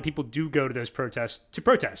a lot of people do go to those protests to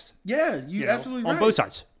protest. Yeah, you absolutely right. On both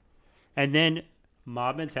sides. And then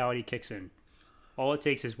mob mentality kicks in. All it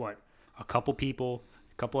takes is what? A couple people,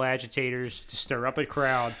 a couple agitators to stir up a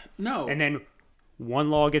crowd. No. And then one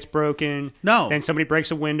law gets broken. No. Then somebody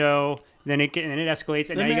breaks a window. Then it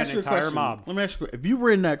escalates, and now you got an entire mob. Let me ask you, if you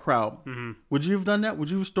were in that crowd, would you have done that?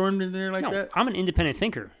 Would you have stormed in there like No, that? I'm an independent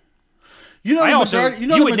thinker. You know,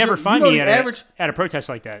 You would never find me at a protest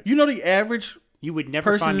like that. You know the average You would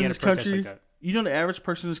never person find me in at a this protest country. like that. You know the average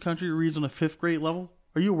person in this country reads on a 5th grade level.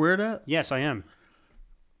 Are you aware of that? Yes, I am.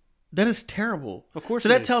 That is terrible. Of course. So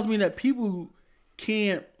that tells me that people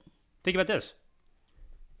can't. Think about this.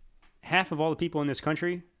 Half of all the people in this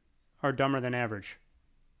country are dumber than average.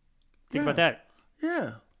 Think about that.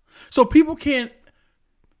 Yeah. So people can't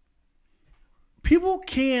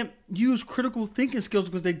use critical thinking skills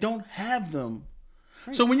because they don't have them.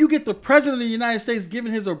 Right. So when you get the president of the United States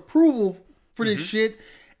giving his approval for this shit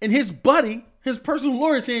and his buddy, his personal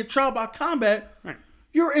lawyer saying trial by combat, right,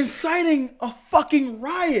 you're inciting a fucking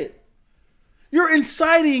riot. You're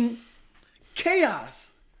inciting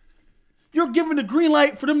chaos. You're giving the green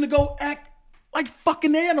light for them to go act like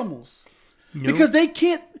fucking animals. No. Because they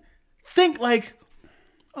can't think like,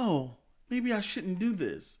 oh, maybe I shouldn't do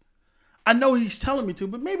this. I know he's telling me to,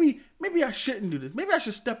 but maybe I shouldn't do this. Maybe I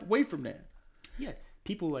should step away from that. Yeah,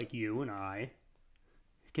 people like you and I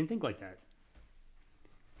can think like that.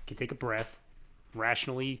 Can take a breath,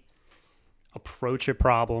 rationally approach a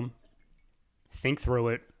problem, think through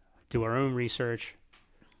it, do our own research.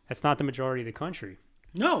 That's not the majority of the country.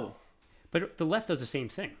 No. But the left does the same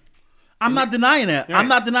thing. I'm not denying that. Right. I'm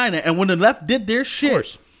not denying that. And when the left did their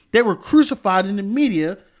shit, they were crucified in the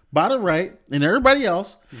media by the right and everybody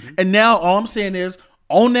else. Mm-hmm. And now all I'm saying is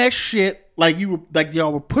own that shit like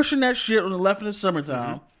y'all were pushing that shit on the left in the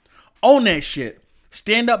summertime. Mm-hmm. Own that shit.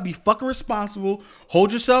 Stand up, be fucking responsible,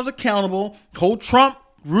 hold yourselves accountable, hold Trump,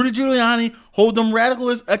 Rudy Giuliani, hold them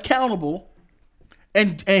radicalists accountable.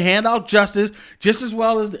 And hand out justice just as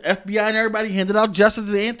well as the FBI and everybody handed out justice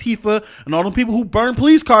to Antifa and all the people who burned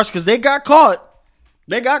police cars because they got caught.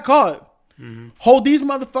 Mm-hmm. Hold these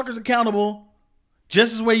motherfuckers accountable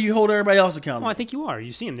just as way you hold everybody else accountable. Well, I think you are.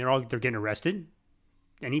 You see them. They're getting arrested.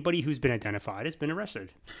 Anybody who's been identified has been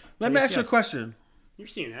arrested. Let me ask you a question. You're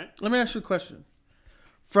seeing that. Let me ask you a question.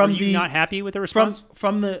 Are you not happy with the response?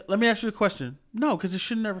 Let me ask you a question. No, because it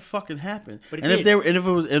should never fucking happen. But if it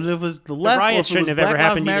was the left, riots shouldn't have ever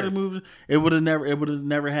happened either. Movement, it would have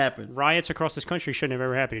never happened. Riots across this country shouldn't have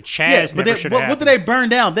ever happened. Chaz never should have happened. What did they burn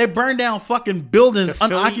down? They burned down fucking buildings,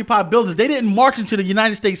 unoccupied buildings. They didn't march into the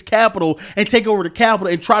United States Capitol and take over the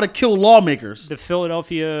Capitol and try to kill lawmakers. The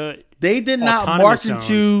Philadelphia. They did not march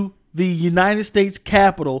into the United States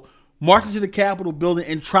Capitol, march into the Capitol building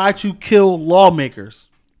and try to kill lawmakers.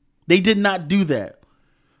 They did not do that.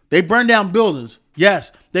 They burned down buildings.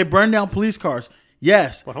 Yes. They burned down police cars.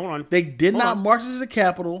 Yes. But hold on. They did not march into the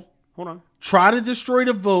Capitol. Hold on. Try to destroy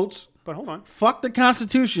the votes. But hold on. Fuck the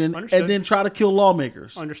Constitution. Understood. And then try to kill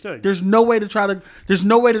lawmakers. Understood. There's no way to try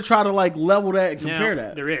to like level that and compare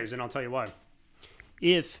that. There is, and I'll tell you why.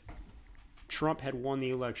 If Trump had won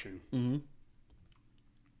the election, mm-hmm.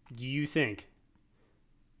 do you think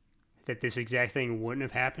that this exact thing wouldn't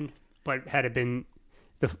have happened? But had it been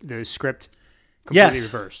the script completely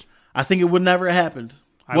reversed? I think it would never have happened.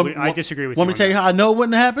 I disagree with you. Want me to tell you how I know it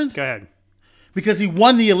wouldn't have happened? Go ahead. Because he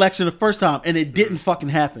won the election the first time and it didn't fucking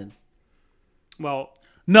happen. Well,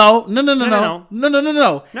 No. No.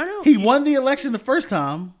 He won the election the first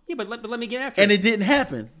time. Yeah, but let me get after and it. And it didn't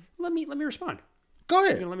happen. Let me respond. Go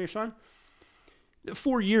ahead. Let me respond.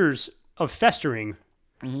 4 years of festering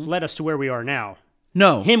led us to where we are now.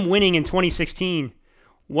 No. Him winning in 2016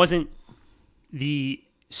 wasn't the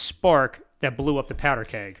spark that blew up the powder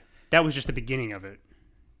keg. That was just the beginning of it.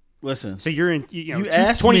 Listen. So you're in. You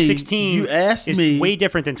asked 2016. You asked is me. Way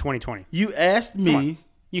different than 2020. You asked me.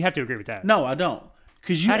 You have to agree with that. No, I don't.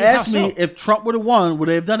 Because you asked me if Trump would have won, would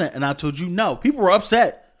they have done it? And I told you no. People were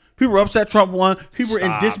upset. People were upset Trump won. People were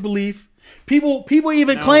in disbelief. People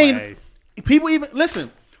even claimed. People even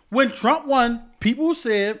listen. When Trump won, people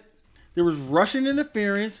said there was Russian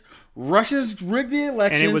interference. Russians rigged the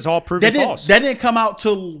election. And it was all proven false. That didn't come out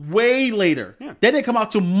till way later. Yeah. That didn't come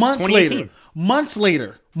out till months later. Months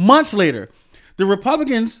later. The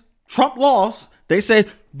Republicans, Trump lost. They say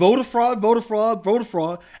voter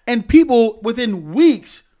fraud. And people within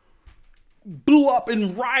weeks blew up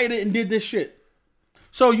and rioted and did this shit.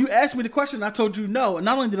 So you asked me the question, I told you no. And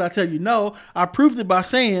not only did I tell you no, I proved it by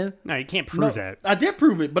saying no. You can't prove that. I did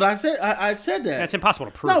prove it, but I said that. That's impossible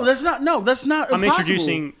to prove. No, that's not impossible. I'm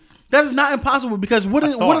introducing. That is not impossible because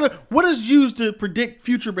what is used to predict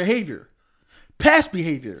future behavior? Past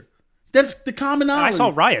behavior. That's the commonality. I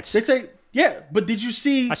saw riots. They say, yeah, but did you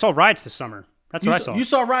see? I saw riots this summer. That's what I saw. You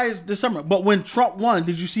saw riots this summer, but when Trump won,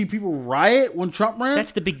 did you see people riot when Trump ran?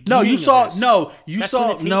 That's the beginning. No, you saw. Of this. No, you That's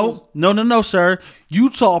saw. No, sir. You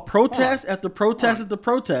saw protest after protest after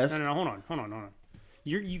protest. No, hold on.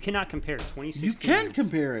 You cannot compare 2016. You can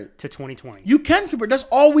compare it to 2020. You can compare. That's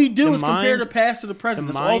all we do is compare the past to the present.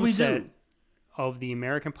 That's all we do. The mindset of the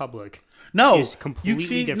American public. No, is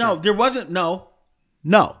completely different. No, there wasn't. No.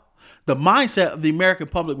 The mindset of the American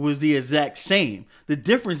public was the exact same. The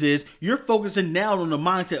difference is you're focusing now on the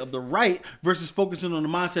mindset of the right versus focusing on the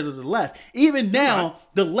mindset of the left. Even now,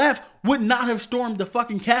 the left would not have stormed the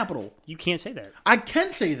fucking Capitol. You can't say that. I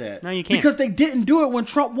can say that. No, you can't. Because they didn't do it when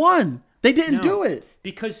Trump won. They didn't do it.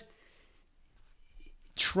 Because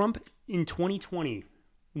Trump in 2020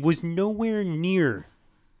 was nowhere near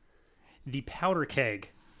the powder keg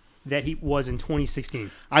that he was in 2016.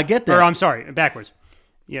 I get that. Or I'm sorry, backwards.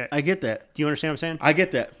 Yeah, I get that. Do you understand what I'm saying? I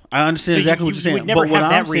get that. I understand exactly what you're saying. You would never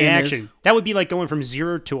have that reaction. That would be like going from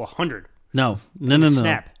 0 to 100. No.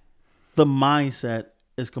 Snap. The mindset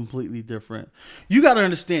is completely different. You got to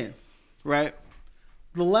understand, right?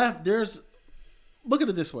 The left, look at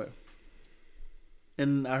it this way.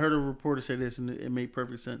 And I heard a reporter say this, and it made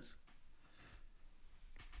perfect sense.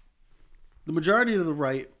 The majority of the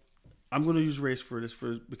right, I'm going to use race for this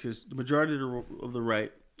because the majority of the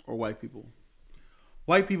right are white people.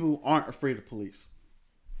 White people aren't afraid of police.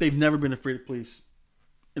 They've never been afraid of police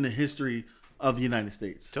in the history of the United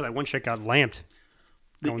States. So that one chick got lamped.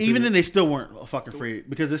 Even then, they still weren't fucking afraid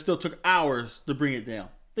because it still took hours to bring it down.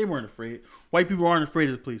 They weren't afraid. White people aren't afraid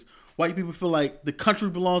of the police. White people feel like the country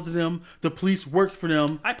belongs to them. The police work for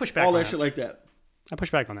them. I push back all on that that. shit like that. I push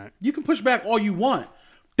back on that. You can push back all you want.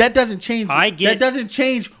 That doesn't change. That doesn't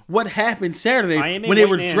change what happened Saturday when they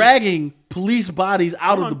were dragging police bodies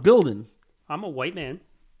out of the building. I'm a white man.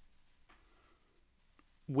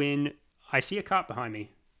 When I see a cop behind me,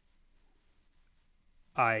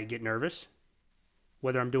 I get nervous,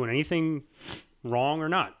 whether I'm doing anything wrong or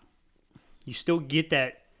not. You still get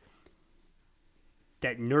that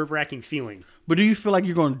nerve-wracking feeling. But do you feel like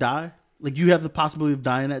you're going to die? Like you have the possibility of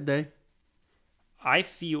dying that day?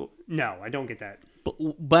 No, I don't get that. But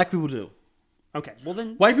black people do. Okay, well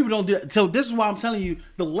then... White people don't do that. So this is why I'm telling you,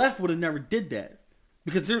 the left would have never did that.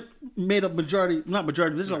 Because they're made up not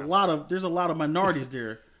majority, there's a lot of minorities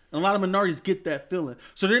there. And a lot of minorities get that feeling.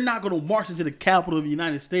 So they're not going to march into the Capitol of the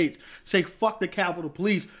United States, say fuck the Capitol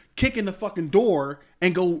Police, kick in the fucking door,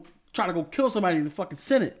 and go try to go kill somebody in the fucking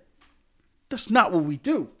Senate. That's not what we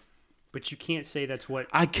do. But you can't say that's what...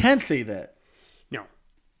 I can say that.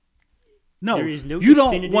 No, you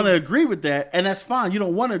don't want to agree with that, and that's fine. You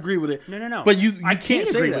don't want to agree with it. No. But you I can't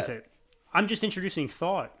say agree that. with it. I'm just introducing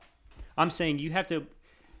thought. I'm saying you have to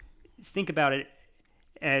think about it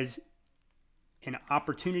as an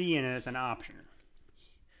opportunity and as an option.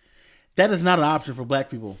 That is not an option for black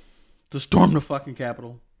people to storm the fucking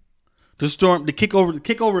Capitol, to kick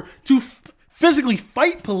over, to physically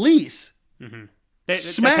fight police,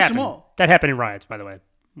 smash them all. That happened in riots, by the way.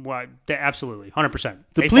 Why? Absolutely, 100%.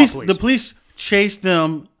 The police chased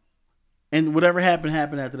them, and whatever happened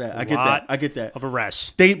after that. I get that. Of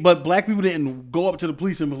arrests. But black people didn't go up to the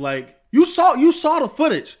police and was like, "You saw the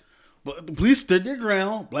footage." But the police stood their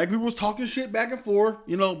ground. Black people was talking shit back and forth.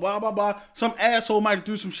 Blah blah blah. Some asshole might have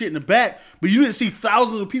threw some shit in the back, but you didn't see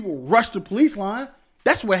thousands of people rush the police line.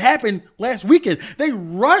 That's what happened last weekend. They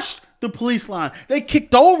rushed the police line. They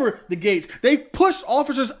kicked over the gates. They pushed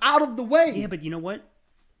officers out of the way. Yeah, but you know what?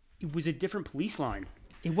 It was a different police line.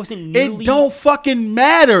 It wasn't nearly... It don't fucking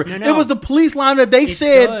matter. No. It was the police line that they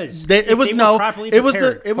said does. that it was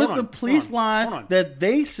the police Hold line that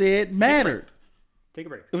they said mattered. Take a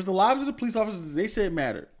break. It was the lives of the police officers that they said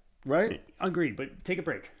mattered, right? Agreed, but take a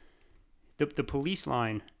break. The police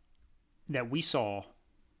line that we saw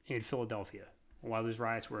in Philadelphia while those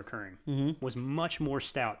riots were occurring was much more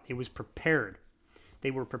stout. It was prepared. They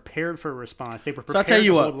were prepared for a response. They were prepared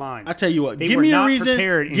to hold line. I tell you what. Give me a reason.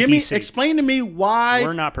 Explain to me why.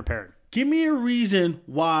 We're not prepared. Give me a reason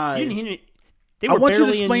why. You didn't hear it. They were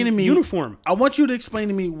barely in uniform. I want you to explain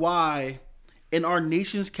to me why in our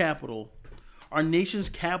nation's capital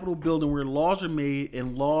building where laws are made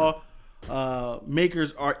and law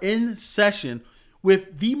makers are in session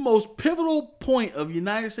with the most pivotal point of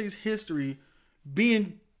United States history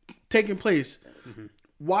taking place. Mm-hmm.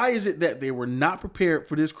 Why is it that they were not prepared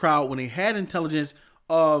for this crowd when they had intelligence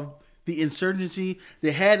of the insurgency?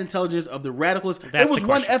 They had intelligence of the radicals. There was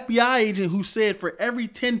one FBI agent who said for every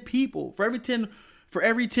 10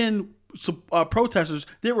 protesters,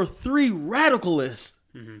 there were 3 radicalists.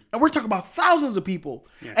 Mm-hmm. And we're talking about thousands of people.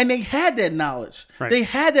 Yeah. And they had that knowledge. Right. They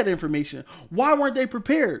had that information. Why weren't they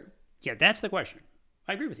prepared? Yeah, that's the question.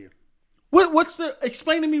 I agree with you.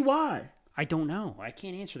 Explain to me why. I don't know. I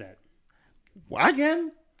can't answer that. Well, I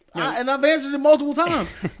can. No. And I've answered it multiple times.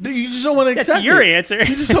 You just don't want to accept it. That's your answer.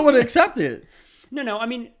 You just don't want to accept it. No. I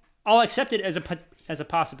mean, I'll accept it as a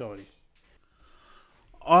possibility.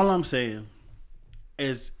 All I'm saying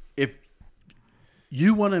is if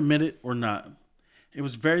you want to admit it or not, it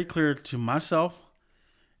was very clear to myself,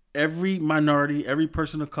 every minority, every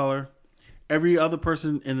person of color, every other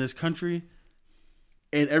person in this country,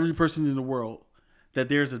 and every person in the world, that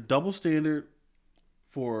there's a double standard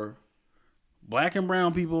for black and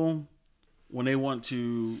brown people when they want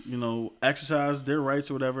to, exercise their rights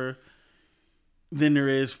or whatever, than there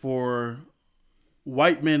is for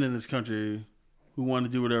white men in this country who want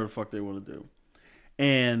to do whatever the fuck they want to do.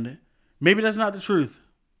 And maybe that's not the truth.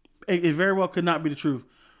 It very well could not be the truth.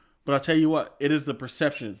 But I'll tell you what, it is the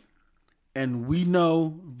perception. And we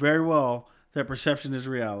know very well that perception is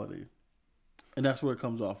reality. And that's what it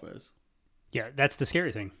comes off as. Yeah, that's the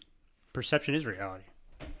scary thing. Perception is reality.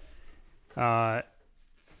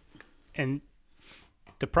 And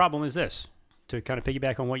the problem is this, to kind of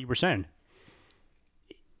piggyback on what you were saying.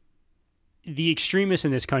 The extremists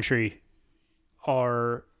in this country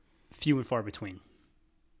are few and far between.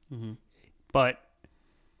 Mm-hmm. But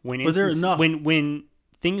when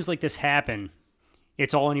things like this happen,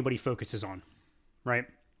 it's all anybody focuses on, right?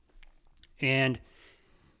 And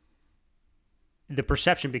the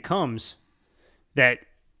perception becomes that,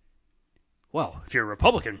 well, if you're a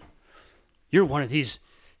Republican, you're one of these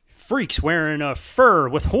freaks wearing a fur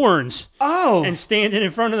with horns. Oh. And standing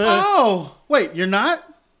in front of the... Oh. Wait, you're not?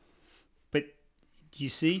 But, do you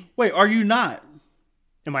see? Wait, are you not?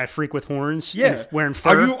 Am I a freak with horns? Yeah. And wearing fur?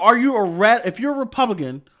 Are you a if you're a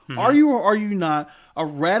Republican, are you or are you not a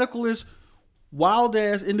radicalist, wild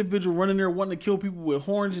ass individual running there wanting to kill people with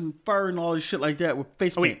horns and fur and all this shit like that with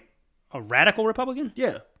face paint? Wait, a radical Republican?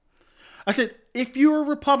 Yeah. I said, if you're a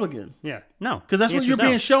Republican. Yeah. No. Because that's what you're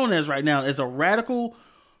being shown as right now, as a radical,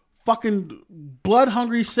 fucking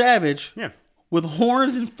blood-hungry savage with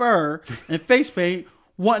horns and fur and face paint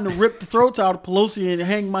wanting to rip the throats out of Pelosi and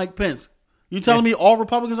hang Mike Pence. You telling me all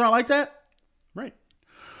Republicans aren't like that? Right.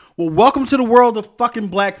 Well, welcome to the world of fucking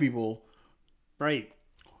black people. Right.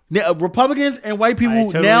 Now, Republicans and white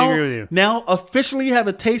people totally agree with you. now officially have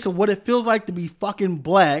a taste of what it feels like to be fucking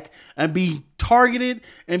black and be targeted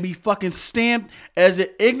and be fucking stamped as an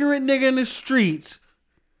ignorant nigga in the streets,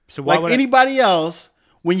 so why like anybody else,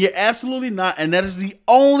 when you're absolutely not. And that is the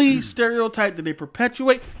only stereotype that they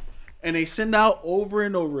perpetuate and they send out over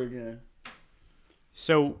and over again.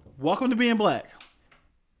 So, welcome to being black.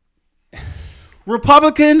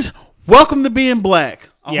 Republicans, welcome to being black.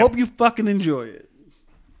 I hope you fucking enjoy it.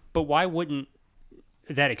 But why wouldn't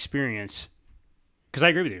that experience... Because I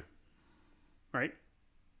agree with you. Right?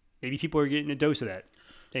 Maybe people are getting a dose of that.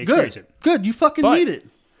 They experience it. Good. You fucking need it.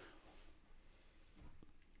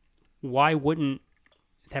 Why wouldn't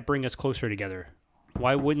that bring us closer together?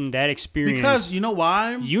 Why wouldn't that experience... Because, you know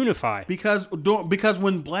why? Unify. Because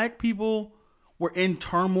when black people were in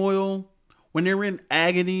turmoil, when they were in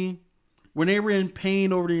agony, when they were in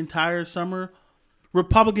pain over the entire summer,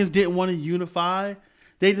 Republicans didn't want to unify.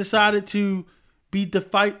 They decided to be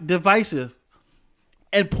divisive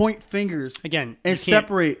and point fingers again and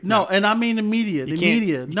separate. No, and I mean the media. The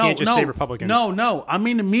media. You can't just say Republicans. No. I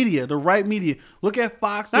mean the media, the right media. Look at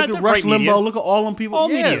Fox. Not look at the Rush right media. Limbaugh. Look at all them people. All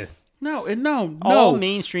media. No. All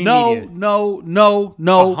mainstream media. No.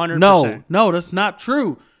 100%. No, that's not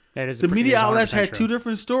true. That is the media outlets had true. two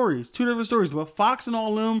different stories. But Fox and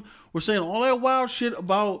all them were saying all that wild shit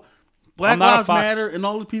about Black Lives Matter and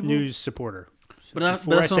all the people. News supporter. But that's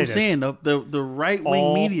what I'm saying. The right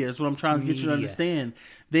wing media is what I'm trying to get you to understand.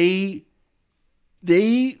 They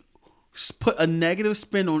put a negative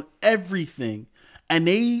spin on everything, and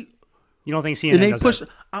you don't think CNN does that?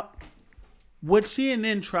 What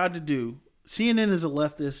CNN tried to do. CNN is a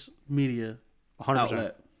leftist media 100%.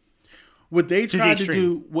 outlet. What they tried to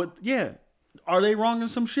do, are they wrong in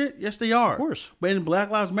some shit? Yes, they are. Of course. But in Black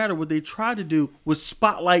Lives Matter, what they tried to do was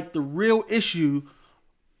spotlight the real issue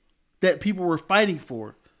that people were fighting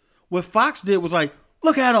for. What Fox did was like,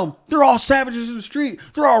 look at them. They're all savages in the street.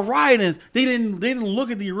 They're all rioting. They didn't look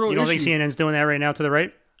at the real issue. You don't think CNN's doing that right now to the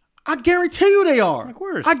right? I guarantee you they are. Of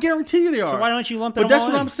course. I guarantee you they are. So why don't you lump it But all that's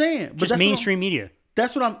what in? I'm saying. Just mainstream media.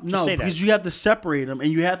 That's what I'm... No, say that. because you have to separate them and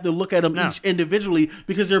you have to look at them each individually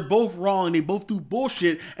because they're both wrong and they both do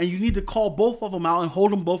bullshit and you need to call both of them out and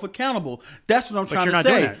hold them both accountable. That's what I'm trying to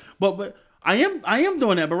say. But I am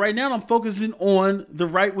doing that. But right now I'm focusing on the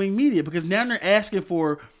right-wing media because now they're asking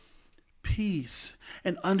for peace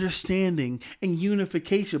and understanding and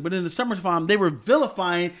unification. But in the summertime, they were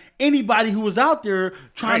vilifying anybody who was out there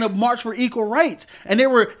trying to march for equal rights. And they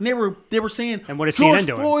were saying, and what is George CNN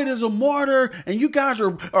doing? Floyd is a martyr, and you guys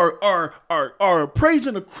are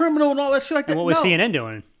praising a criminal and all that shit like that. And what was CNN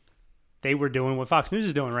doing? They were doing what Fox News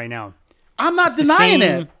is doing right now. I'm not denying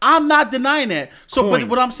that. I'm not denying that. So, but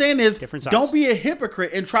what I'm saying is, don't be a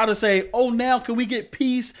hypocrite and try to say, "Oh, now can we get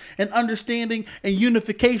peace and understanding and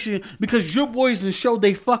unification because your boys done showed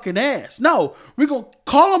they fucking ass." No, we're gonna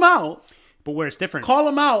call them out. But where it's different, call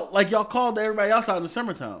them out like y'all called everybody else out in the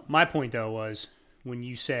summertime. My point though was when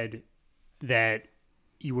you said that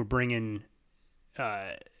you were bringing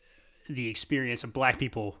the experience of black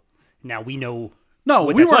people. Now we know. No,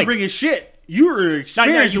 we weren't bringing shit. You were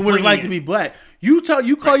experiencing what it's like to be black. You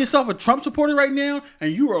call yourself a Trump supporter right now,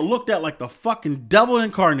 and you are looked at like the fucking devil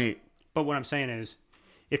incarnate. But what I'm saying is,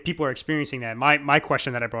 if people are experiencing that, my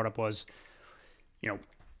question that I brought up was,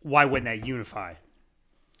 why wouldn't that unify?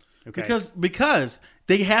 Okay. Because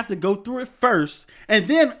they have to go through it first, and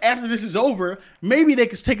then after this is over, maybe they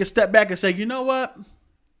could take a step back and say, you know what?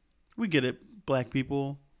 We get it, black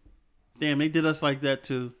people. Damn, they did us like that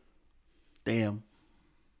too. Damn.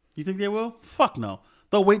 You think they will? Fuck no.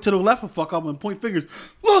 They'll wait till the left and fuck up and point fingers.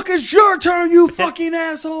 Look, it's your turn, you fucking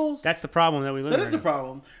assholes. That's the problem that we live in. That is the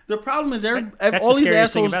problem. The problem is That's all the these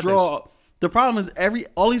scariest thing assholes about draw. The problem is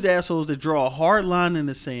all these assholes that draw a hard line in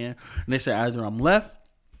the sand and they say either I'm left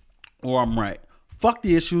or I'm right. Fuck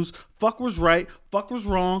the issues. Fuck was right. Fuck was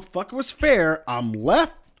wrong. Fuck was fair. I'm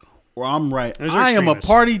left or I'm right. I am a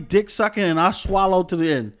party dick sucking and I swallow to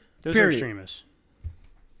the end. Those Period. are extremists.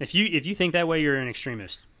 If you think that way, you're an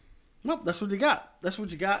extremist. Nope, that's what you got. That's what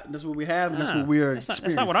you got. And that's what we have. And that's what we are experiencing.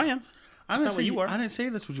 That's not what I am. I didn't not say what you are. I didn't say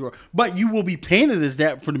that's what you are. But you will be painted as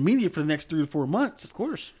that for the media for the next 3 to 4 months. Of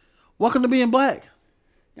course. Welcome to being black.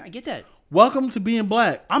 Yeah, I get that. Welcome to being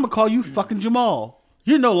black. I'm gonna call you fucking Jamal.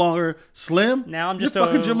 You're no longer Slim. Now I'm just You're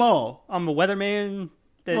fucking Jamal. I'm a weatherman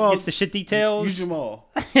that gets the shit details. You Jamal.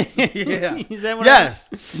 Yeah. Is that what yes.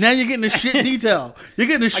 Now you're getting the shit detail. You're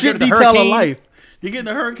getting the shit detail hurricane. of life. You're getting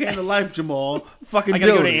the hurricane of life, Jamal. Fucking I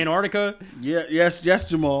gotta go to it. Antarctica. Yeah. Yes,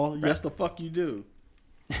 Jamal. Yes, the fuck you do.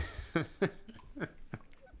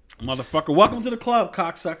 Motherfucker. Welcome to the club,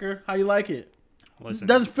 cocksucker. How you like it? Listen.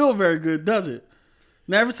 Doesn't feel very good, does it?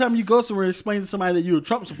 Now, every time you go somewhere and explain to somebody that you're a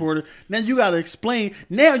Trump supporter, now you got to explain.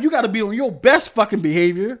 Now you got to be on your best fucking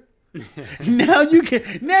behavior. Now you can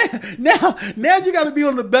now you got to be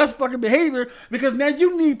on the best fucking behavior because now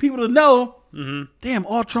you need people to know. Mm-hmm. Damn,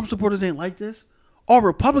 all Trump supporters ain't like this. All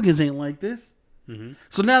Republicans ain't like this. Mm-hmm.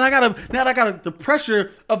 So now I got the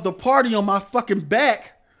pressure of the party on my fucking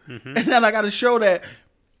back, and now I got to show that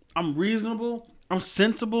I'm reasonable, I'm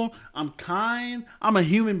sensible, I'm kind, I'm a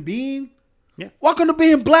human being. Yeah. Welcome to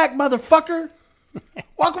being black, motherfucker.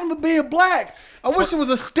 Welcome to being black. I wish it was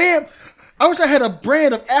a stamp. I wish I had a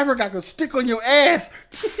brand of Africa I could stick on your ass.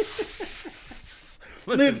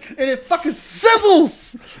 Listen. And it fucking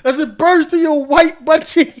sizzles as it burns through your white butt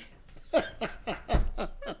cheek.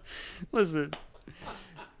 Listen.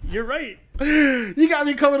 You're right. You got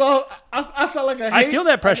me coming off. I sound like I feel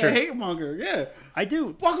that pressure. Like a hate monger. Yeah. I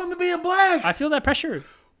do. Welcome to being black. I feel that pressure.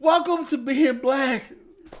 Welcome to being black.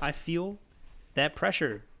 I feel that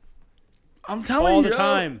pressure. I'm telling you. All the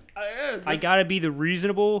time. I gotta be the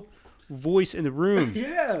reasonable voice in the room.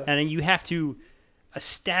 Yeah. And then you have to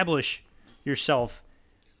establish yourself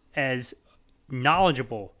as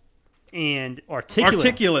knowledgeable and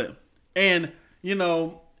articulate. And,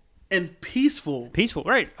 and peaceful. Peaceful,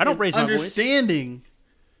 right. I don't raise my voice. Understanding.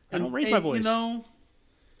 I don't raise my voice.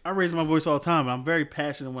 I raise my voice all the time. I'm very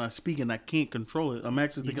passionate when I speak and I can't control it. I'm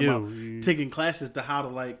actually thinking about taking classes to how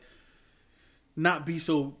to not be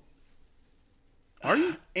so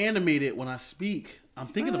animated when I speak. I'm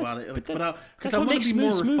thinking about it. Because I want to be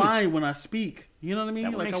more refined when I speak. You know what I mean? I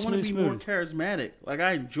want to be more charismatic.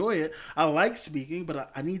 I enjoy it. I like speaking,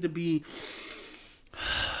 but I need to be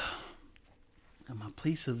in my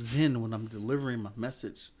place of zen when I'm delivering my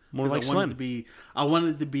message. More like Slim. I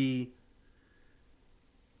wanted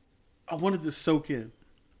to soak in.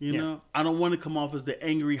 You know? I don't want to come off as the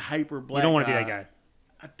angry, hyper black guy. You don't want to be that guy.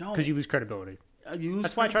 I don't. Because you lose credibility.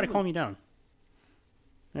 That's why I try to calm you down.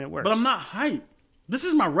 And it works. But I'm not hype. This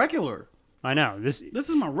is my regular. I know. This is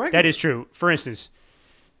my regular. That is true. For instance,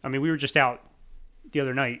 we were just out the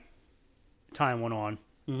other night. Time went on.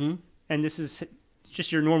 Mm-hmm. And this is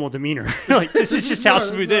just your normal demeanor. This is just how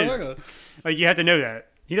Smooth is. You have to know that.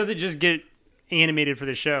 He doesn't just get animated for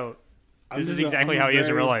the show. This is exactly how he is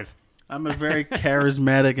in real life. I'm a very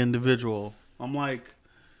charismatic individual. I'm like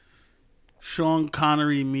Sean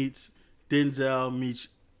Connery meets Denzel meets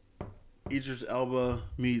Idris Elba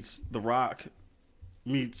meets The Rock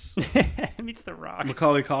meets The Rock.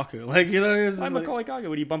 Macaulay Culkin. I'm Macaulay Culkin.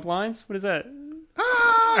 What do you bump lines? What is that?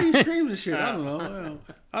 He screams and shit. I don't know.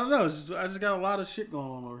 I don't know. I just got a lot of shit going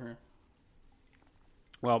on over here.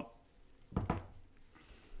 Well,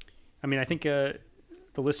 I think the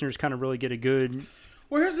listeners kind of really get a good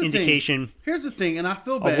indication. Here's the thing, and I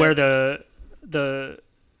feel bad. Of where the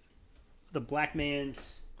black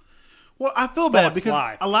man's. Well, I feel bad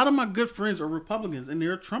because a lot of my good friends are Republicans and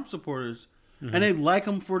they're Trump supporters, and they like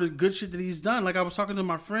him for the good shit that he's done. I was talking to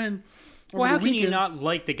my friend. Well, how can you not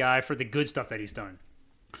like the guy for the good stuff that he's done?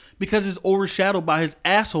 Because it's overshadowed by his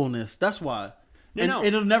assholeness. That's why. No.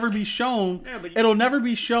 It'll never be shown. Yeah, it'll never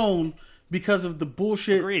be shown because of the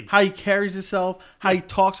bullshit. Agreed. How he carries himself, how he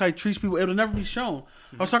talks, how he treats people. It'll never be shown.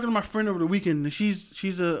 I was talking to my friend over the weekend, and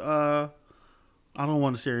she's a. I don't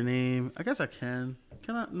want to say her name. I guess I can.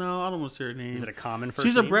 Can I? No, I don't want to say her name. Is it a common first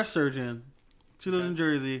She's name? a breast surgeon. She lives in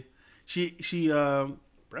Jersey. She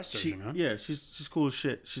breast surgeon, huh? Yeah, she's cool as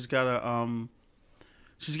shit. She's got a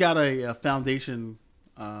foundation.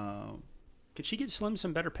 Could she get Slim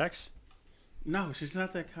some better pecs? No, she's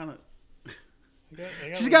not that kind of.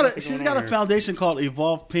 She's got a foundation called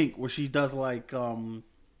Evolve Pink where she does like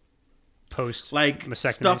post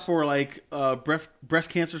stuff for like breast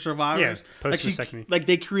cancer survivors. Yeah, post mastectomy. Like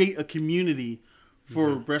they create a community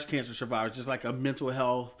for breast cancer survivors, just like a mental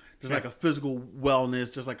health. There's like a physical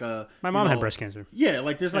wellness. There's like a... My mom had breast cancer. Yeah,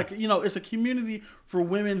 like there's like, it's a community for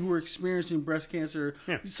women who are experiencing breast cancer.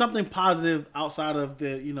 Yeah. Something positive outside of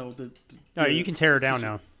the. You can tear her down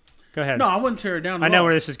now. Go ahead. No, I wouldn't tear her down. I know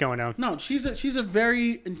where this is going now. No, she's a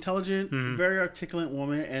very intelligent, very articulate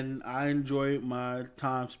woman, and I enjoy my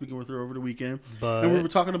time speaking with her over the weekend. And we were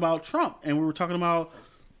talking about Trump, and we were talking about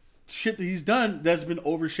shit that he's done that's been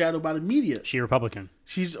overshadowed by the media. She's a Republican.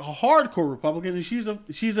 She's a hardcore Republican, and she's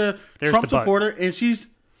a Trump supporter, and she's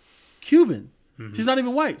Cuban. Mm-hmm. She's not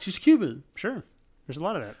even white. She's Cuban. Sure. There's a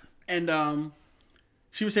lot of that. And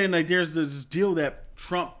she was saying like there's this deal that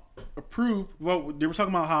Trump approved. Well, they were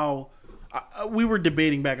talking about how we were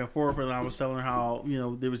debating back and forth, and I was telling her how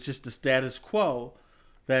there was just the status quo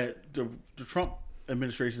that the Trump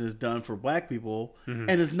administration has done for black people,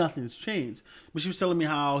 and nothing's changed. But she was telling me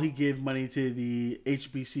how he gave money to the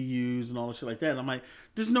HBCUs and all the shit like that. And I'm like,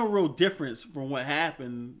 there's no real difference from what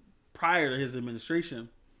happened prior to his administration.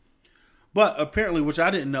 But apparently, which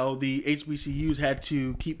I didn't know, the HBCUs had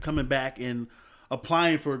to keep coming back and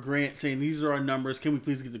applying for a grant, saying these are our numbers. Can we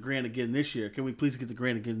please get the grant again this year? Can we please get the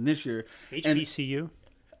grant again this year? HBCU?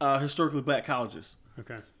 And, historically black colleges.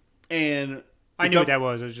 Okay. And I knew what that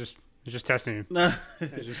was. I was just testing you.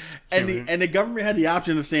 And the government had the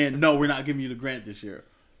option of saying, no, we're not giving you the grant this year.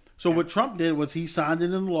 So what Trump did was he signed it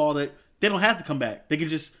into law that they don't have to come back. They can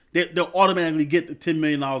they'll automatically get the $10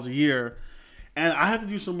 million a year. And I have to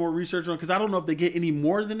do some more research on it because I don't know if they get any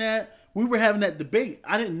more than that. We were having that debate.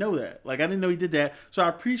 I didn't know that. Like, I didn't know he did that. So I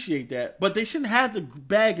appreciate that. But they shouldn't have to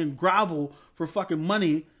beg and grovel for fucking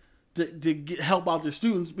money to help out their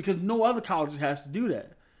students because no other college has to do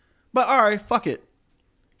that. But all right, fuck it.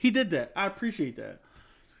 He did that. I appreciate that.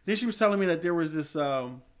 Then she was telling me that there was this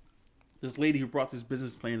lady who brought this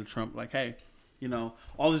business plan to Trump. Like, hey,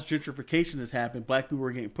 all this gentrification has happened. Black people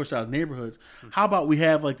are getting pushed out of neighborhoods. How about we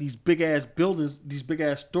have like these big ass buildings, these big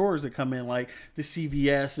ass stores that come in, like the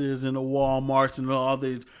CVS's and the Walmarts and all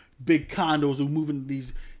these big condos who move into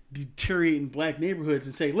these deteriorating black neighborhoods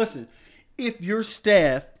and say, listen, if your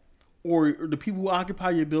staff or the people who occupy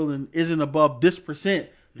your building isn't above this percent,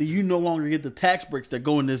 then you no longer get the tax breaks that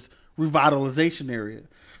go in this revitalization area.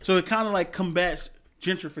 So it kind of like combats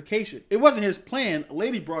gentrification. It wasn't his plan. A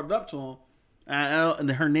lady brought it up to him,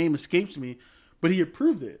 and her name escapes me, but he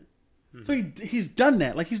approved it. So he's done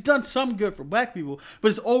that. Like, he's done some good for black people, but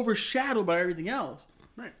it's overshadowed by everything else.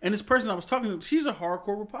 Right. And this person I was talking to, she's a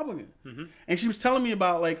hardcore Republican. And she was telling me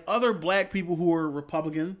about like other black people who were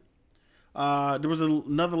Republican. There was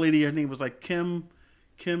another lady, her name was like Kim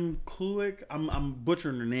Kluick. I'm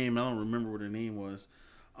butchering her name. I don't remember what her name was.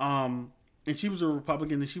 And she was a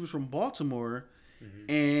Republican, and she was from Baltimore.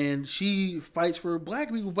 And she fights for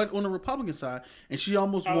black people, but on the Republican side. And she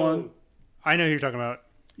almost won. I know who you're talking about.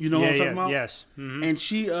 You know what I'm talking about? Yes. And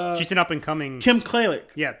she's an up and coming Kim Klacik.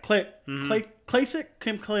 Yeah. Klacik?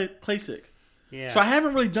 Kim Klacik. Yeah. So I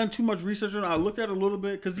haven't really done too much research on it. I looked at it a little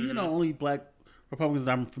bit because only black Republicans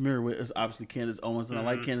I'm familiar with is obviously Candace Owens, and I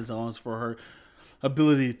like Candace Owens for her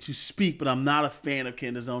ability to speak, but I'm not a fan of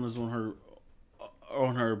Candace Owens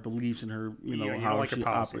on her beliefs and her how like she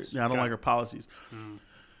operates. Yeah, I don't like her policies.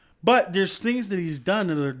 But there's things that he's done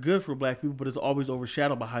that are good for black people, but it's always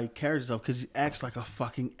overshadowed by how he carries himself because he acts like a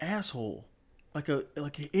fucking asshole, like an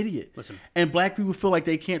idiot. Listen, and black people feel like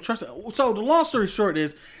they can't trust him. So the long story short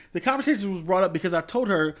is the conversation was brought up because I told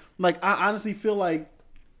her, like, I honestly feel like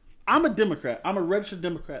I'm a Democrat. I'm a registered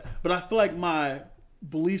Democrat, but I feel like my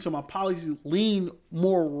beliefs or my policies lean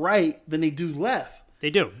more right than they do left.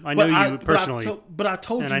 They do. I know you personally. But I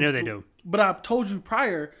told you. And I know they do. But I've told you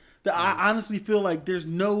prior that I honestly feel like there's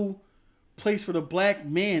no place for the black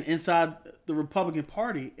man inside the Republican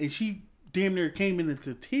Party. And she damn near came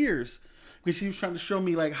into tears because she was trying to show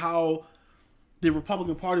me like how the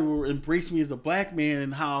Republican Party will embrace me as a black man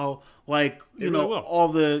and how like, all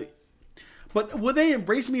the... But will they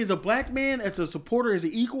embrace me as a black man, as a supporter, as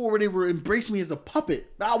an equal, or will they embrace me as a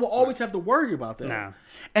puppet? I will always have to worry about that. No.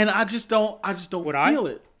 And I just don't feel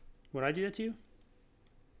it. Would I do that to you?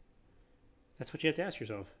 That's what you have to ask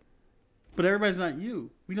yourself. But everybody's not you.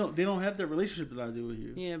 They don't have that relationship that I do with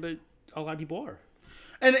you. Yeah, but a lot of people are.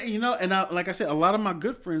 And like I said, a lot of my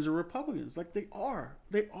good friends are Republicans. Like they are.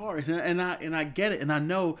 And I get it. And I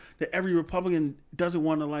know that every Republican doesn't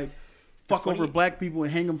want to like fuck over black people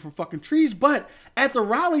and hang them from fucking trees. But at the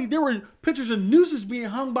rally, there were pictures of nooses being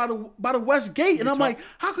hung by the West Gate, and I'm like,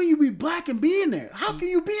 how can you be black and be in there? How can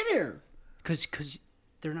you be there? Because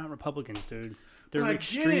they're not Republicans, dude. They're But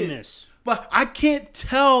extremists. But I can't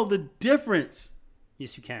tell the difference.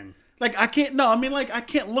 Yes, you can. Like, I can't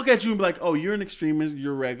look at you and be like, oh, you're an extremist,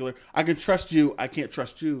 you're regular. I can trust you. I can't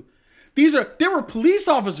trust you. There were police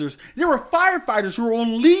officers. There were firefighters who are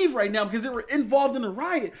on leave right now because they were involved in a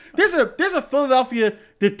riot. There's a Philadelphia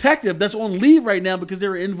detective that's on leave right now because they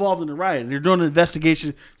were involved in the riot. They're doing an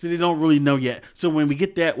investigation, so they don't really know yet. So when we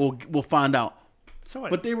get that, we'll find out. So what?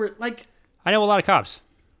 But they were like, I know a lot of cops.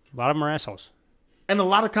 A lot of them are assholes. and a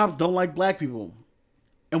lot of cops don't like black people.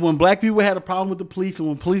 And when black people had a problem with the police,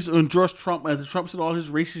 and George Trump, as Trump said all his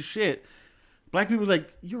racist shit, black people were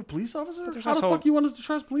like, "You're a police officer? How the fuck you want us to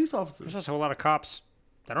trust police officers?" There's also a lot of cops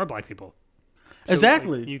that are black people. So,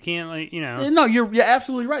 Exactly. You can't, like, you know. No, you're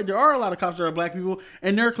absolutely right. There are a lot of cops that are black people,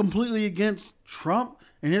 and they're completely against Trump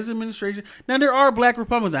and his administration. Now, there are black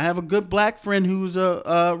Republicans. I have a good black friend who's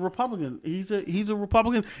a Republican. He's a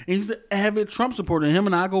Republican, and he's an avid Trump supporter. Him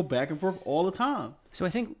and I go back and forth all the time. So I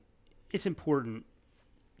think it's important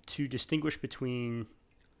to distinguish between,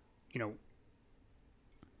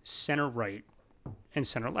 center right and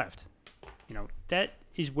center left. That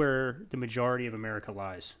is where the majority of America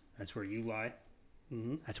lies. That's where you lie.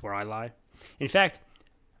 Mm-hmm. That's where I lie. In fact,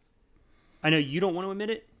 I know you don't want to admit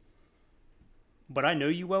it, but I know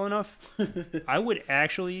you well enough. I would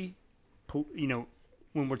actually, when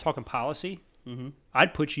we're talking policy,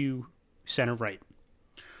 I'd put you center right.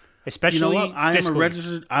 Especially, you know what?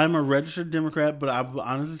 fiscally. I'm a registered Democrat, but I will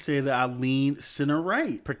honestly say that I lean center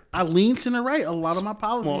right. I lean center right. A lot of my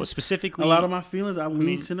policies, well, specifically, a lot of my feelings, I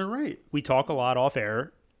lean center right. We talk a lot off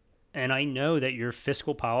air, and I know that your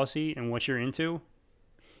fiscal policy and what you're into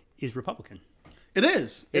is Republican. It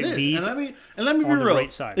is. It is. And let me be on the real.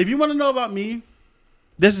 right side. If you want to know about me,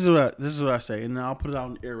 this is what I say, and I'll put it out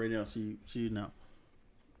on the air right now, so you know.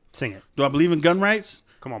 Sing it. Do I believe in gun rights?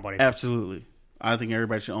 Come on, buddy. Absolutely. I think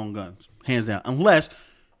everybody should own guns, hands down. Unless,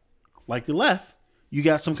 like the left, you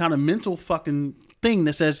got some kind of mental fucking thing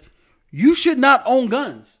that says you should not own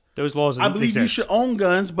guns. Those laws I believe exist. you should own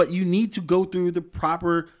guns, but you need to go through the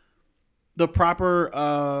proper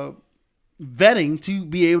vetting to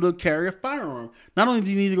be able to carry a firearm. Not only do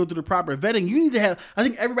you need to go through the proper vetting, you need to have. I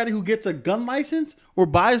think everybody who gets a gun license or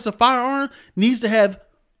buys a firearm needs to have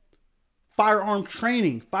firearm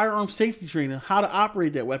training, firearm safety training, how to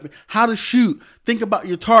operate that weapon, how to shoot. Think about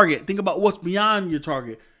your target. Think about what's beyond your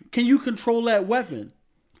target. Can you control that weapon?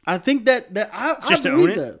 I think I Just to believe own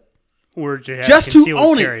it? that. Or to Just to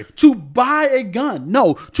own carry. it. To buy a gun.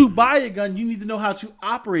 No, to buy a gun, you need to know how to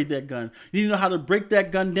operate that gun. You need to know how to break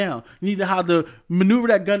that gun down. You need to know how to maneuver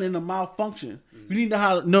that gun in a malfunction. You need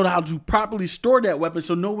to know how to properly store that weapon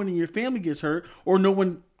so no one in your family gets hurt or no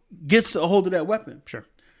one gets a hold of that weapon. Sure.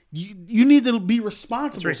 You need to be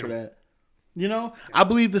responsible That's for that. I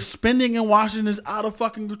believe the spending in Washington is out of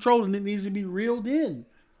fucking control and it needs to be reeled in.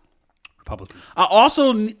 Republican. I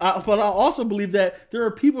also believe that there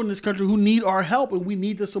are people in this country who need our help and we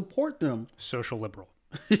need to support them. Social liberal.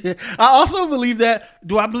 I also believe that.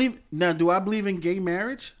 Do I believe in gay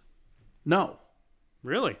marriage? No.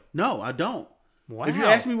 Really? No, I don't. Wow. If you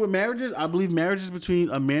ask me what marriage is, I believe marriage is between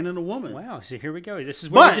a man and a woman. Wow. So here we go. This is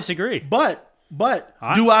where we disagree. But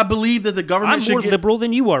do I believe that the government should I'm more liberal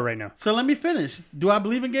than you are right now. So let me finish. Do I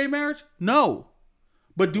believe in gay marriage? No.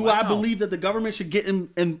 But do I believe that the government should get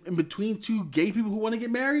in between two gay people who want to get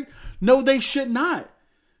married? No, they should not.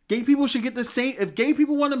 Gay people should get the same. If gay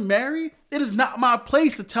people want to marry, it is not my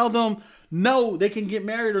place to tell them no, they can get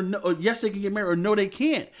married or yes, they can get married or no, they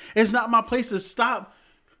can't. It's not my place to stop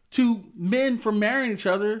two men from marrying each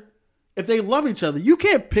other if they love each other. You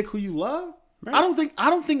can't pick who you love. Right. I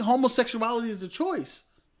don't think homosexuality is a choice.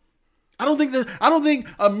 I don't think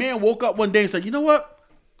a man woke up one day and said, "You know what?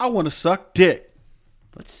 I want to suck dick."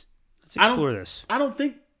 Let's explore this. I don't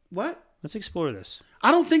think what? Let's explore this.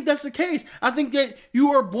 I don't think that's the case. I think that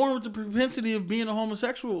you are born with the propensity of being a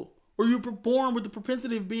homosexual, or you're born with the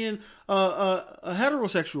propensity of being a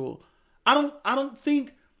heterosexual. I don't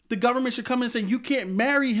think the government should come in and say you can't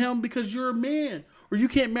marry him because you're a man, or you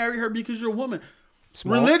can't marry her because you're a woman.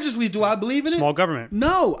 Religiously, do I believe in it? Small government.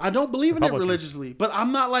 No, I don't believe in it religiously. But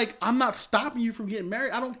I'm not stopping you from getting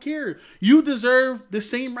married. I don't care. You deserve the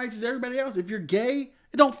same rights as everybody else. If you're gay,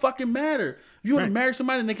 it don't fucking matter. If you want to marry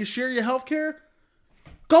somebody and they can share your health care,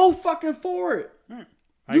 go fucking for it. Right.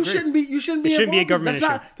 You shouldn't be. It shouldn't be a government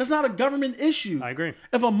issue. That's not a government issue. I agree.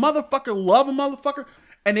 If a motherfucker love a motherfucker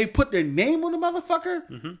and they put their name on the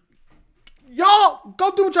motherfucker, y'all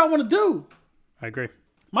go do what y'all want to do. I agree.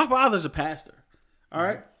 My father's a pastor. All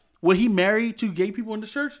right. Will he marry two gay people in the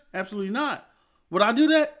church? Absolutely not. Would I do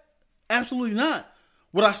that? Absolutely not.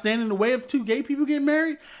 Would I stand in the way of two gay people getting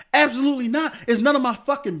married? Absolutely not. It's none of my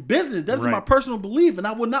fucking business. That's my personal belief, and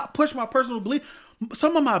I will not push my personal belief.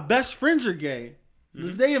 Some of my best friends are gay.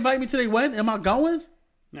 If they invite me to their wedding, am I going?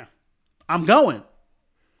 No. I'm going.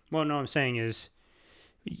 Well, no, I'm saying is...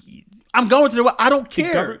 I'm going to the wedding. I don't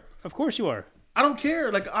care. Of course you are. I don't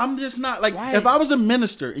care. Like, I'm just not... Like, Why? If I was a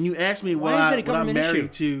minister and you asked me what I'm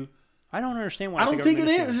married to... I don't understand why I don't think it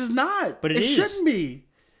is. This is not. But it is. Shouldn't be.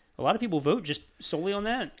 A lot of people vote just solely on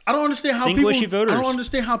that. I don't understand how Single issue voters. I don't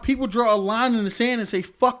understand how people draw a line in the sand and say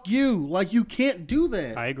 "fuck you." Like, you can't do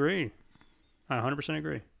that. I agree. I 100%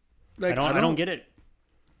 agree. Like, I don't get it.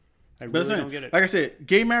 I really don't get it. Like I said,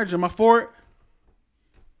 gay marriage. Am I for it?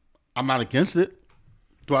 I'm not against it.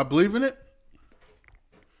 Do I believe in it?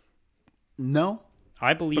 No.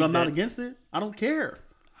 I believe, but I'm not against it. I don't care.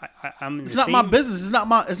 It's not my business. It's not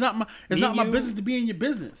my business to be in your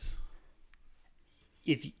business.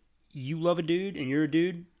 If you love a dude and you're a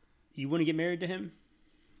dude, you want to get married to him?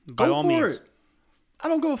 By all means. It. I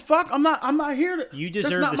don't give a fuck. I'm not here to. You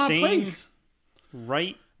deserve that's not the my same place.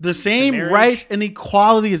 Right. The same rights and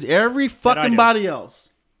equality as every fucking body else.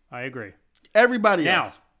 I agree. Everybody else.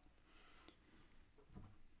 Now,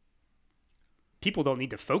 people don't need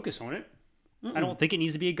to focus on it. I don't think it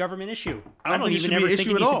needs to be a government issue. I don't even ever think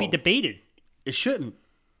it needs to be debated. It shouldn't.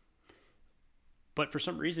 But for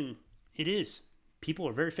some reason, it is. People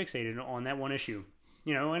are very fixated on that one issue.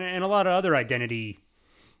 You know, and a lot of other identity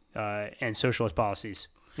and socialist policies.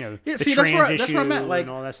 You know, yeah, the see, trans that's where I'm at. Like,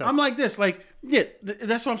 all that stuff. I'm like this. Like, yeah,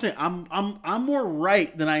 that's what I'm saying. I'm more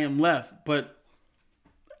right than I am left, but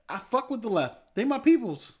I fuck with the left. They my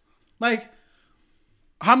peoples. Like,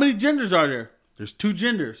 how many genders are there? There's 2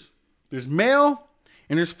 genders. There's male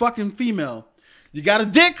and there's fucking female. You got a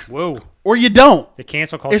dick, or you don't. The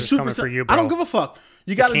cancel culture is coming for you, bro. I don't give a fuck.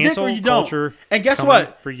 You got a dick or you don't. And guess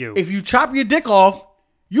what? For you. If you chop your dick off,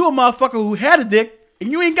 you a motherfucker who had a dick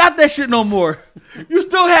and you ain't got that shit no more. You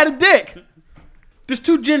still had a dick. There's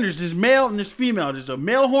 2 genders. There's male and there's female. There's a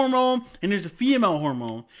male hormone and there's a female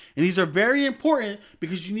hormone. And these are very important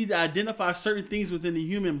because you need to identify certain things within the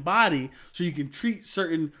human body so you can treat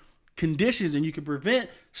certain conditions and you can prevent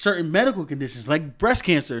certain medical conditions like breast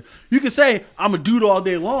cancer. You can say, I'm a dude all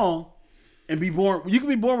day long and be born. You can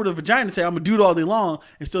be born with a vagina and say, I'm a dude all day long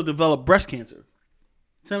and still develop breast cancer.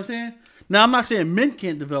 See what I'm saying? Now, I'm not saying men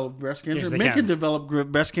can't develop breast cancer. Yes, men can develop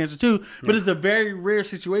breast cancer too, but it's a very rare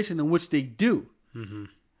situation in which they do. Mm-hmm.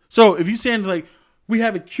 So if you're saying like, we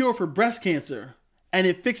have a cure for breast cancer and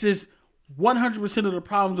it fixes 100% of the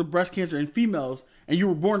problems of breast cancer in females, and you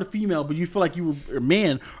were born a female, but you feel like you were a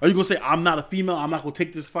man, are you going to say, I'm not a female, I'm not going to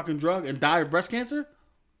take this fucking drug and die of breast cancer?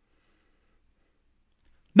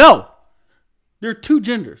 No. There are 2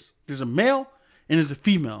 genders. There's a male and there's a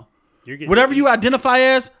female. Whatever you identify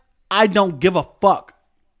as, I don't give a fuck.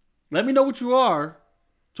 Let me know what you are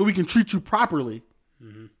so we can treat you properly.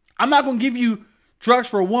 Mm-hmm. I'm not going to give you drugs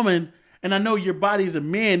for a woman, and I know your body as a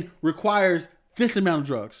man requires this amount of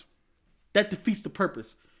drugs. That defeats the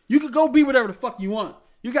purpose. You could go be whatever the fuck you want.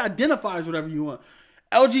 You can identify as whatever you want.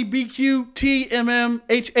 LGBTQ, TMM,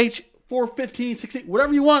 HH, 415, 16,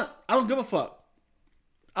 whatever you want. I don't give a fuck.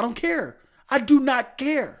 I don't care. I do not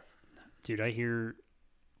care. Dude, I hear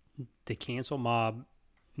the cancel mob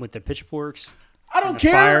with the pitchforks. I don't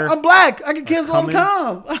care. I'm black. I can cancel all the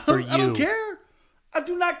time. I don't care. I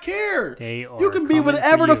do not care. You can be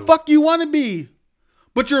whatever the fuck you want to be.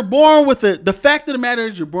 But you're born with it. The fact of the matter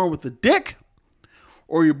is you're born with a dick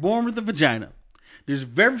or you're born with a vagina. There's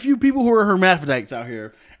very few people who are hermaphrodites out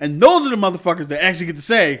here. And those are the motherfuckers that actually get to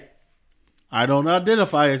say, I don't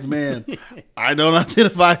identify as man. I don't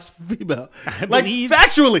identify as female. Like,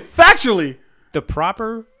 factually. The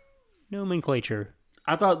proper nomenclature.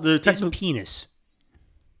 I thought the technical penis.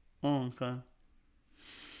 Oh, okay.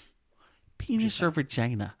 Penis or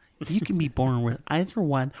vagina. You can be born with either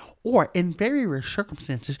one, or in very rare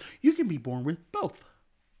circumstances, you can be born with both.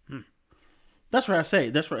 That's what I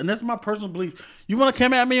say. That's right, and that's my personal belief. You want to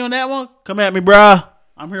come at me on that one? Come at me, bruh.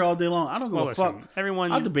 I'm here all day long. I don't give a fuck.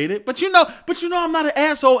 I'll debate it, but you know, I'm not an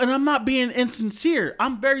asshole, and I'm not being insincere.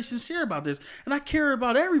 I'm very sincere about this, and I care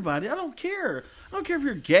about everybody. I don't care. I don't care if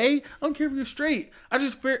you're gay. I don't care if you're straight. I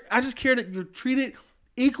just care that you're treated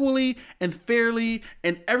equally and fairly,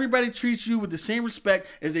 and everybody treats you with the same respect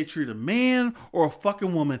as they treat a man or a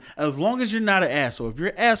fucking woman, as long as you're not an asshole. If you're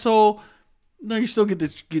an asshole, no, you still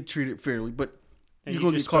get treated fairly, but you're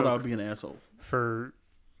going to get called out being an asshole. For,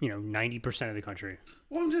 90% of the country.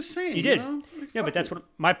 Well, I'm just saying. You did. Like, yeah, but that's what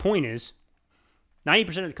my point is.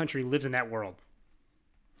 90% of the country lives in that world.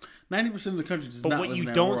 90% of the country does not live in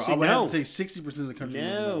that world. I would have to say 60% of the country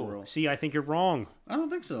lives in that world. See, I think you're wrong. I don't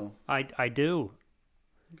think so. I do.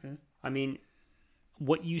 Okay. I mean,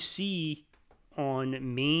 what you see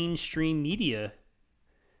on mainstream media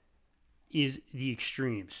is the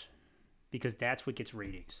extremes, because that's what gets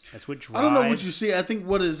ratings. That's what drives. I don't know what you see. I think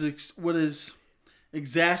what is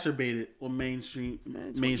exacerbated on mainstream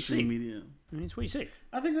media. I mean, it's what you see.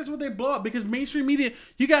 I think that's what they blow up, because mainstream media,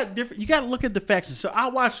 you got to look at the facts. So I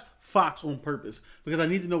watch Fox on purpose because I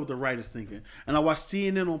need to know what the right is thinking, and I watch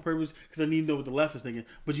CNN on purpose because I need to know what the left is thinking.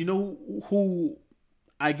 But you know who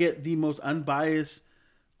I get the most unbiased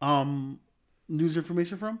news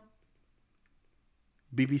information from?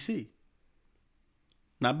 BBC.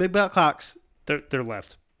 Not Big Bad Cox. They're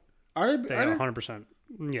left. Are they? They are 100%.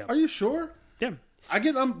 Yeah. Are you sure? Yeah. I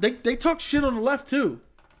get they talk shit on the left too.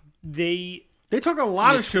 They talk a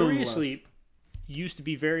lot of shit on the left. notoriously used to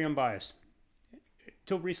be very unbiased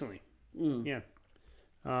till recently. Yeah.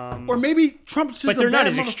 Or maybe Trump's just but they're a not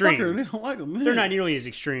bad as motherfucker. extreme. They don't like him. They're not nearly as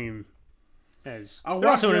extreme as I they're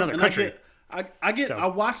watch also in them another and country. I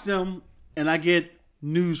watch them and I get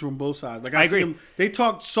news from both sides. Like I see agree. them, they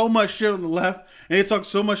talk so much shit on the left and they talk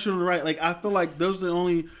so much shit on the right. Like I feel like those are the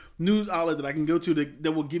only news outlet that I can go to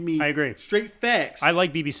that will give me I agree. straight facts. I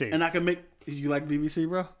like BBC. And I can make you like BBC,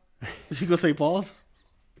 bro? Is you gonna say pause?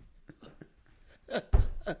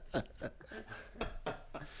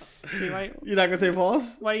 See, You're not gonna say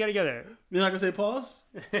pause? why you gotta go there? You're not gonna say pause?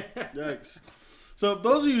 Yikes. So if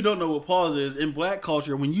those of you who don't know what pause is, in black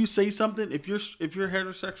culture, when you say something, if you're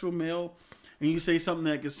heterosexual male and you say something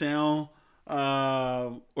that could sound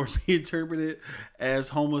or be interpreted as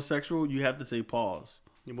homosexual, you have to say pause.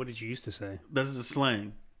 And what did you used to say? That's the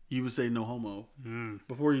slang. You would say no homo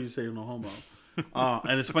before you say no homo.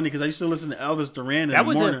 And it's funny because I used to listen to Elvis Duran in the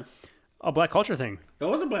morning. A black culture thing. That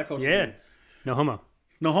was a black culture Yeah. thing. No homo.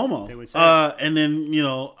 No homo. They would say and then,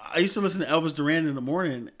 I used to listen to Elvis Duran in the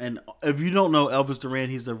morning. And if you don't know Elvis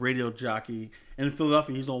Duran, he's a radio jockey. And in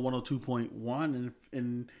Philadelphia, he's on 102.1.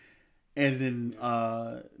 And in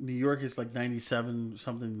New York, it's like 97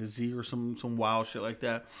 something to Z or some wild shit like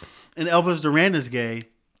that. And Elvis Duran is gay.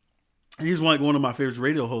 And he's like one of my favorite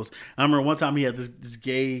radio hosts. I remember one time he had this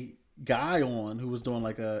gay guy on who was doing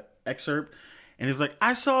like a excerpt. And he was like,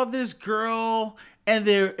 I saw this girl and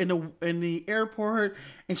they're in the airport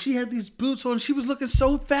and she had these boots on. She was looking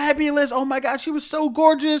so fabulous. Oh my God, she was so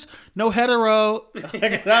gorgeous. No hetero.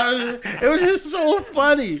 It was just so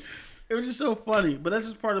funny. It was just so funny. But that's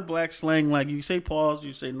just part of black slang. Like you say pause,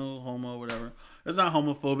 you say no homo, whatever. It's not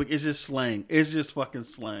homophobic. It's just slang. It's just fucking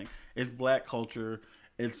slang. It's black culture.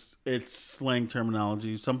 It's slang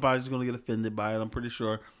terminology. Somebody's going to get offended by it, I'm pretty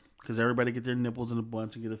sure. Because everybody get their nipples in a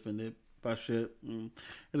bunch and get offended by shit.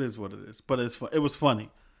 It is what it is. But it was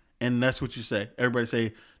funny. And that's what you say. Everybody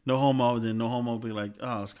say no homo, then no homo will be like,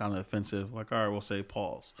 oh, it's kind of offensive. Like, all right, we'll say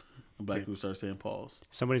pause. And black people start saying pause.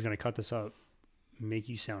 Somebody's going to cut this up. Make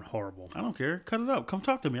you sound horrible. I don't care. Cut it up. Come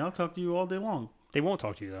talk to me. I'll talk to you all day long. They won't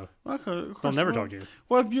talk to you, though. Okay, They'll never talk to you.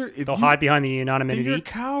 Well, they'll hide behind the anonymity. You're a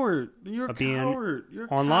coward. You're a coward. You're a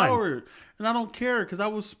coward. And I don't care because I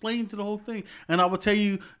will explain to the whole thing. And I will tell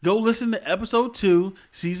you, go listen to episode 2,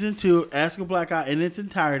 season 2, Ask a Black Guy in its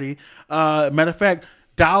entirety. Matter of fact,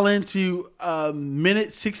 dial into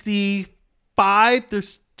minute 65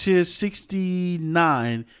 to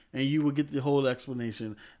 69, and you will get the whole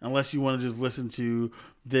explanation. Unless you want to just listen to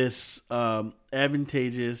this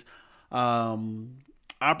advantageous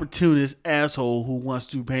opportunist asshole who wants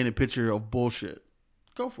to paint a picture of bullshit.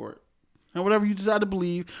 Go for it. And whatever you decide to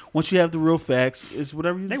believe, once you have the real facts, it's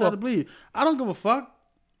whatever you decide to believe. I don't give a fuck.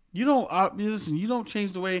 You don't listen. You don't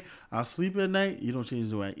change the way I sleep at night. You don't change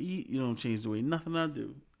the way I eat. You don't change the way nothing I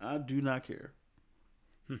do. I do not care.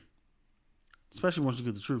 Especially once you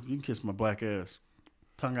get the truth. You can kiss my black ass,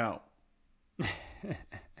 tongue out.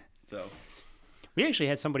 So, we actually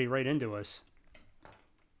had somebody write into us.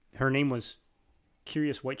 Her name was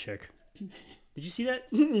Curious White Chick. Did you see that?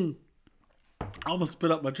 I almost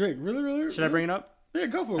spit up my drink. Really? Should I bring it up? Yeah,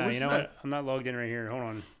 go for it. You know what? I'm not logged in right here. Hold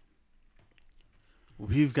on.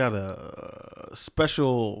 We've got a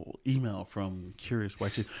special email from Curious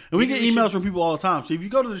White Chick. And we get emails from people all the time. So if you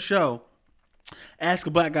go to the show,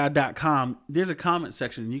 askablackguy.com, there's a comment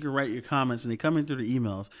section. You can write your comments and they come in through the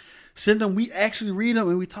emails. Send them. We actually read them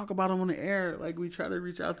and we talk about them on the air. Like we try to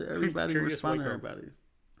reach out to everybody and respond to everybody.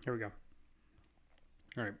 Here we go.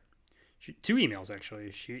 All right. 2 emails,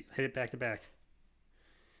 actually. She hit it back to back.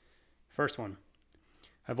 First one.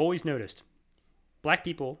 I've always noticed black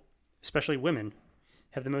people, especially women,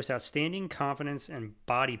 have the most outstanding confidence and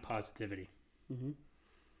body positivity. Mm-hmm.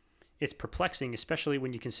 It's perplexing, especially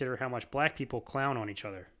when you consider how much black people clown on each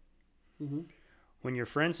other. Mm-hmm. When your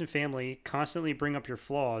friends and family constantly bring up your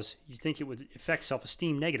flaws, you think it would affect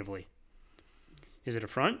self-esteem negatively. Is it a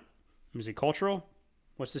front? Is it cultural?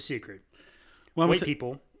 What's the secret? Well, White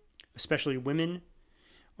people, especially women,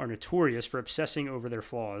 are notorious for obsessing over their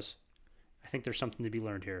flaws. I think there's something to be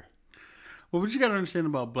learned here. Well, what you got to understand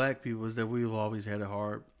about black people is that we've always had it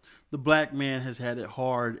hard. The black man has had it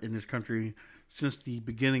hard in this country since the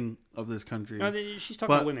beginning of this country. No, she's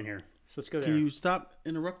talking about women here, so let's go there. Can you stop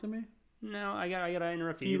interrupting me? No, I gotta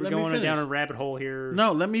interrupt you. You You were let me going finish? down a rabbit hole here.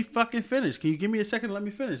 No, let me fucking finish. Can you give me a second? Let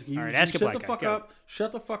me finish. Can you, All right, ask a shut black the guy. fuck Go. up?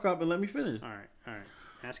 Shut the fuck up and let me finish. All right.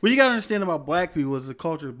 Ask What you gotta understand about black people is the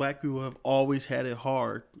culture. Black people have always had it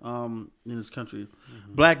hard in this country.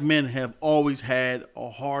 Mm-hmm. Black men have always had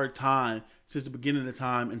a hard time since the beginning of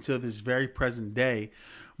time until this very present day.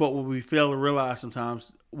 But what we fail to realize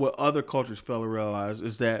sometimes, what other cultures fail to realize,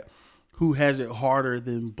 is that who has it harder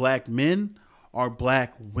than black men are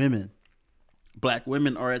black women. Black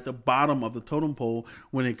women are at the bottom of the totem pole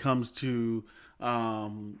when it comes to, I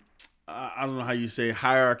don't know how you say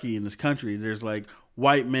hierarchy in this country. There's like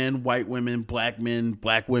white men, white women, black men,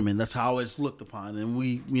 black women. That's how it's looked upon. And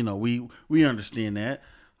we understand that.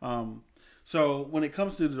 So when it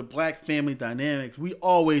comes to the black family dynamics, we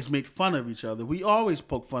always make fun of each other. We always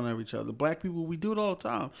poke fun of each other. Black people, we do it all the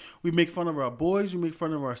time. We make fun of our boys. We make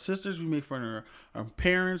fun of our sisters. We make fun of our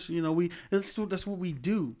parents. That's what we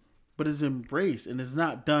do. But it's embraced, and it's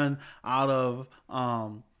not done out of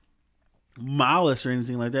malice or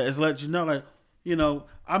anything like that. It's let you know, like,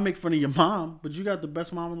 I make fun of your mom, but you got the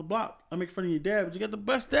best mom on the block. I make fun of your dad, but you got the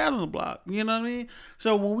best dad on the block. You know what I mean?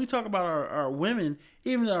 So when we talk about our women,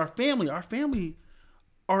 even our family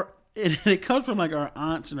are, it comes from like our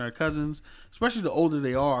aunts and our cousins, especially the older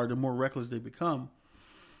they are, the more reckless they become.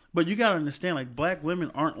 But you got to understand, like, black women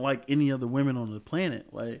aren't like any other women on the planet.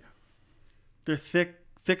 Like, they're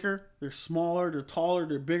thicker, they're smaller, they're taller,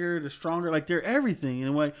 they're bigger, they're stronger. Like, they're everything.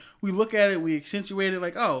 And like, we look at it, we accentuate it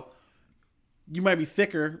like, oh, you might be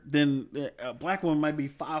thicker than a black woman might be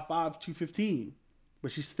 5'5", 215.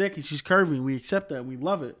 But she's thick and she's curvy. We accept that. We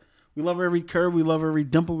love it. We love every curve. We love every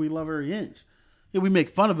dimple. We love every inch. Yeah, we make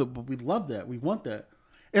fun of it, but we love that. We want that.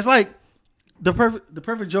 It's like the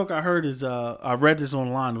perfect joke I heard is I read this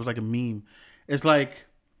online. It was like a meme. It's like,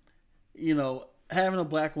 having a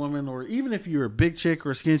black woman, or even if you're a big chick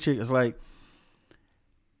or a skinny chick,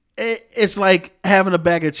 it's like having a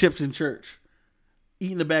bag of chips in church.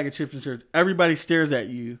 Eating a bag of chips in church. Everybody stares at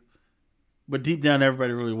you, but deep down,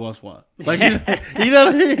 everybody really wants one. Like, you know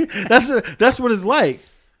what I mean? That's what it's like.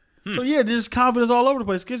 So yeah, there's confidence all over the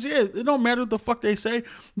place. Cause yeah, it don't matter what the fuck they say.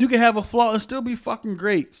 You can have a flaw and still be fucking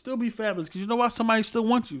great, still be fabulous. Cause you know what? Somebody still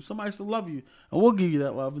wants you. Somebody still love you, and we'll give you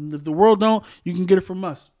that love. And if the world don't, you can get it from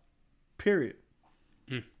us. Period.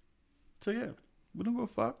 So yeah, we don't give a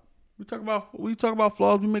fuck. We talk about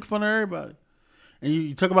flaws. We make fun of everybody. And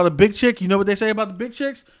you talk about a big chick. You know what they say about the big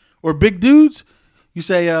chicks or big dudes? You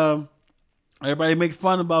say everybody make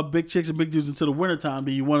fun about big chicks and big dudes until the wintertime,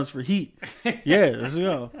 but you want us for heat. Yeah, let's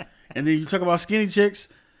go. And then you talk about skinny chicks.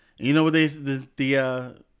 And you know what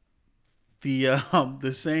the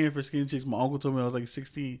saying for skinny chicks? My uncle told me when I was like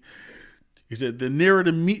 16. He said, "The nearer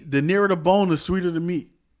the meat, the nearer the bone, the sweeter the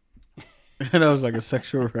meat." And that was like a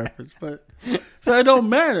sexual reference, but so it don't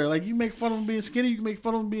matter. Like, you make fun of them being skinny, you can make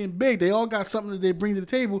fun of them being big. They all got something that they bring to the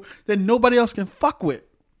table that nobody else can fuck with,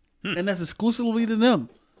 and that's exclusively to them.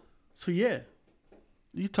 So yeah,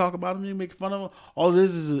 you talk about them, you make fun of them. All this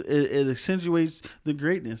is it accentuates the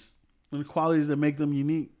greatness and the qualities that make them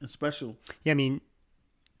unique and special. Yeah, I mean,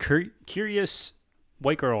 curious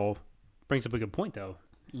white girl brings up a good point though.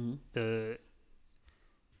 Mm-hmm.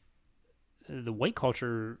 The white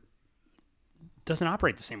culture doesn't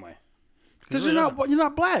operate the same way. Because you're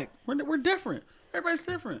not black. We're different. Everybody's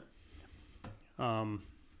different. I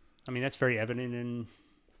mean, that's very evident in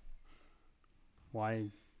why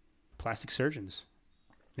plastic surgeons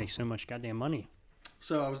make so much goddamn money.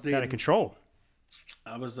 So I was dating. It's out of control.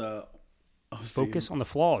 I was focus on the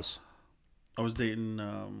flaws. I was dating.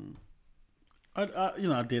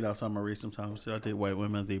 I date outside my race sometimes. So I date white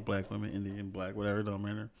women. I date black women, Indian, black, whatever. It don't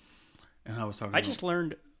matter. And I was talking. I just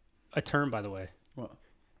learned a term, by the way. What?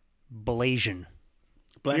 Blasian.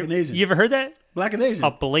 Black and Asian. You ever heard that? Black and Asian.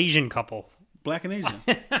 A Blasian couple. Black and Asian.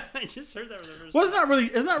 I just heard that for the first time. Well,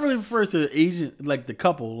 it's not really referred to Asian, like the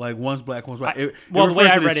couple, like one's black, one's white. It the way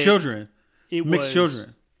I read it, children, mixed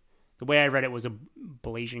children. The way I read it was a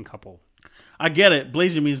Blasian couple. I get it.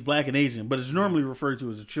 Blasian means black and Asian, but it's normally referred to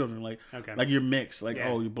as the children, like you're mixed, like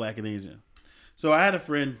you're black and Asian. So I had a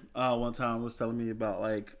friend one time was telling me about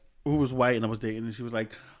like who was white and I was dating, and she was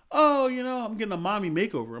like, "Oh, I'm getting a mommy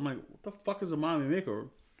makeover." I'm like, "What the fuck is a mommy makeover?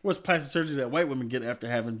 What's plastic surgery that white women get after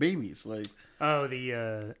having babies?" Like, oh,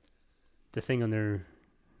 the thing on their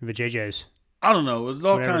vajayjays. I don't know. It's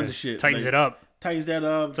all Whatever kinds it of is. shit. Tightens like, it up. Tightens that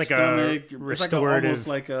up. It's like stomach. a It's like restorative. almost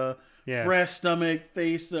like a breast, stomach,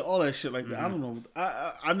 face, all that shit like that. I don't know.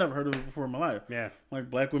 I've never heard of it before in my life. Yeah. Like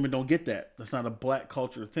black women don't get that. That's not a black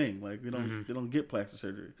culture thing. Like we don't. They don't get plastic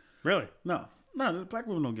surgery. Really? No, black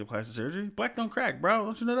women don't get plastic surgery. Black don't crack, bro.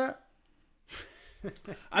 Don't you know that?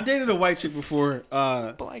 I dated a white chick before.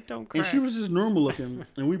 Black don't crack. And she was just normal looking,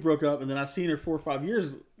 and we broke up. And then I seen her 4 or 5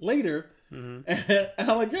 years later, and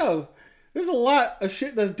I'm like, "Yo, there's a lot of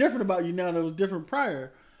shit that's different about you now that was different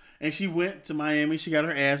prior." And she went to Miami. She got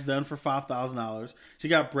her ass done for $5,000. She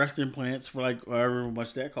got breast implants for like however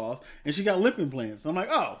much that cost, and she got lip implants. I'm like,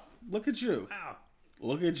 "Oh, look at you! Wow.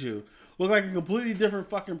 Look at you! Look like a completely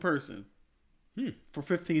different fucking person for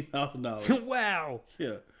 $15,000." Wow.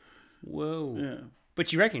 Yeah, Whoa. yeah.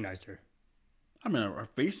 But you recognized her. I mean, her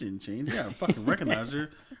face didn't change. Yeah, I fucking recognized her.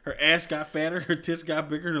 Her ass got fatter, her tits got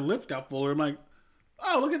bigger, and her lips got fuller. I'm like,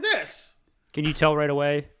 oh, look at this. Can you tell right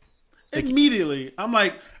away? Immediately, I'm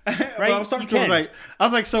like, when I was talking to her, I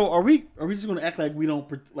was like, so are we just gonna act like we don't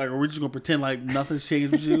like, are we just gonna pretend like nothing's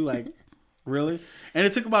changed with you, like, really? And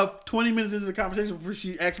it took about 20 minutes into the conversation before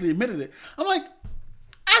she actually admitted it. I'm like,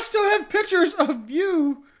 I still have pictures of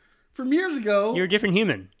you from years ago. You're a different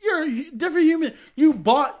human. You're a different human. You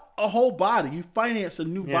bought a whole body. You financed a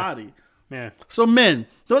new body. Yeah. So men,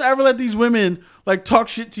 don't ever let these women like talk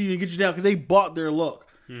shit to you and get you down because they bought their look.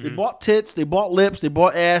 They bought tits, they bought lips, they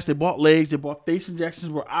bought ass, they bought legs, they bought face injections,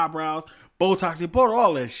 bought eyebrows, Botox. They bought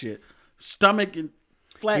all that shit. Stomach and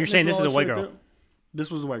flat. You're saying this is a white girl? This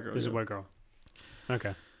was a white girl. This is a white girl.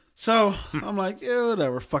 Okay. So I'm like, yeah,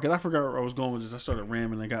 whatever. Fuck it. I forgot where I was going with this. I started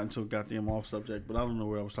ramming and got into a goddamn off subject, but I don't know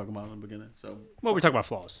where I was talking about in the beginning. So Well, we're talking about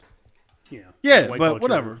flaws. Yeah, white but culture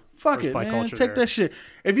whatever. Fuck it, white man. culture Take there. that shit.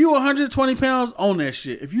 If you 120 pounds, own that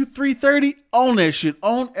shit. If you 330, own that shit.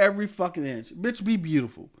 Own every fucking inch. Bitch, be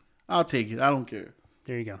beautiful. I'll take it. I don't care.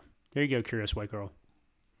 There you go. There you go, curious white girl.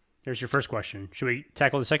 There's your first question. Should we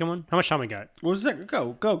tackle the second one? How much time we got? What's the second?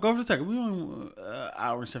 Go for the second. We only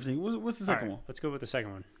hour and 17. What's the second All right, one? let's go with the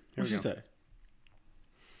second one. Here What'd we she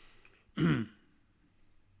go. say?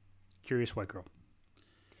 Curious white girl.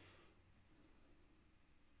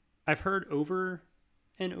 I've heard over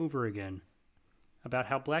and over again about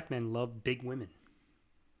how black men love big women.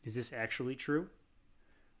 Is this actually true?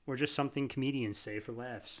 Or just something comedians say for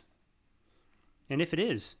laughs? And if it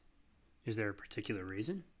is there a particular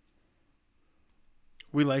reason?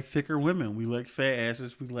 We like thicker women. We like fat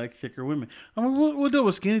asses. We like thicker women. I mean, we'll deal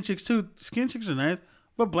with skinny chicks too. Skinny chicks are nice,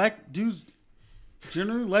 but black dudes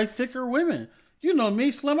generally like thicker women. You know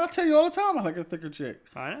me, Slim. I tell you all the time I like a thicker chick.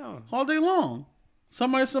 I know. All day long.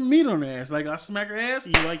 Somebody some meat on her ass. Like I smack her ass,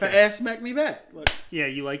 You like her that. ass smack me back. Like, Yeah,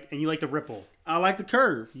 you like the ripple. I like the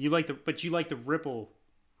curve. You like the ripple.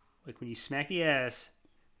 Like when you smack the ass,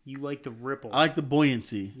 you like the ripple. I like the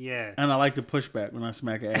buoyancy. Yeah. And I like the pushback when I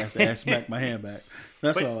smack her ass. The ass smack my hand back.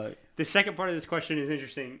 That's But- what I like. The second part of this question is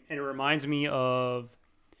interesting, and it reminds me of,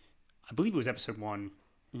 I believe it was episode 1,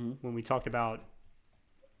 when we talked about,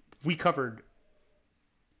 we covered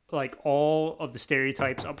like all of the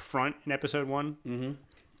stereotypes up front in episode 1. Mm-hmm.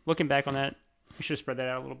 Looking back on that, we should have spread that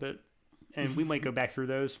out a little bit, and we might go back through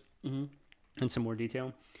those in some more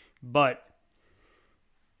detail. But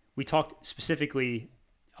we talked specifically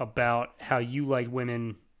about how you like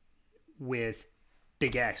women with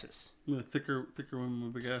big asses. Yeah, thicker women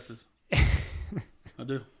with big asses. I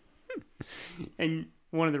do. And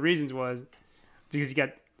one of the reasons was because you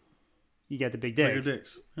got the big dick, Bigger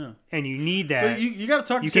dicks. Yeah. and you need that. But you got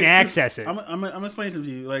to talk. You to can chicks, 'cause access it. I'm gonna explain something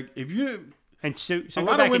to you. Like if you, and so a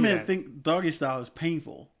lot of women think doggy style is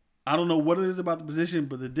painful. I don't know what it is about the position,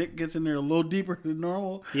 but the dick gets in there a little deeper than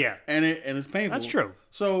normal. Yeah, and it's painful. that's true.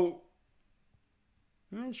 So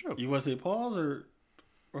That's true. you want to say pause or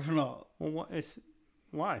no? Well,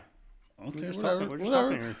 why? Okay, We're just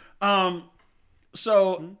talking here.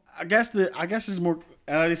 So I guess it's more.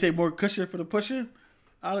 They say more cushion for the pusher.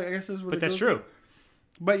 I guess that's what. But that's true.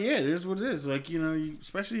 But yeah, it is what it is. Like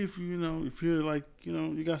especially if you're like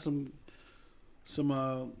you got some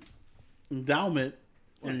endowment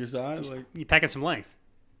on your side. Like You packing some length,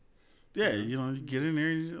 yeah, you get in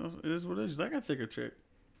there. It is what it is. I got a thicker chick.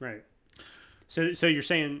 right? So you're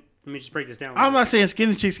saying? Let me just break this down. I'm not saying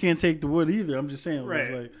skinny chicks can't take the wood either. I'm just saying, Right.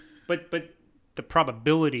 it's like But the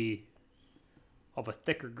probability of a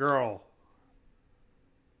thicker girl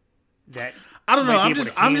that I don't know. might be able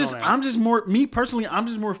to handle that. I'm just more me personally. I'm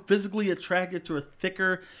just more physically attracted to a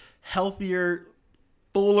thicker, healthier,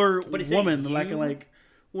 fuller But is that woman. you?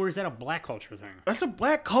 Or is that a black culture thing? That's a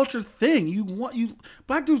black culture thing.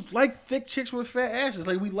 Black dudes like thick chicks with fat asses.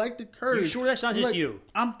 Like we like the curves. You sure that's not We just like- you?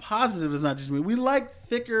 I'm positive it's not just me. We like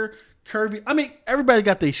thicker, curvy. I mean, everybody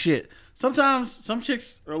got their shit. Sometimes some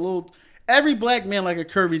chicks are a little. Every black man like a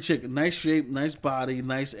curvy chick, nice shape, nice body,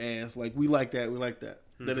 nice ass. Like we like that. We like that.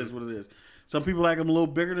 Mm-hmm. That is what it is. Some people like them a little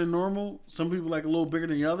bigger than normal. Some people like a little bigger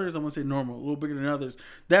than the others. I'm gonna say normal, a little bigger than others.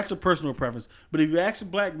 That's a personal preference. But if you ask a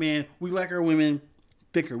black man, we like our women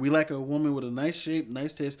thicker. We like a woman with a nice shape,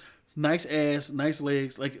 nice tits, nice ass, nice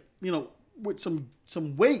legs. Like with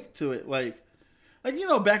some weight to it. Like back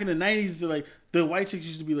in the 90s, like the white chicks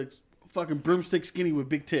used to be like fucking broomstick skinny with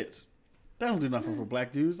big tits. That don't do nothing for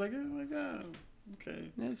black dudes. Like, okay.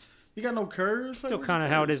 You got no curves. Still kind of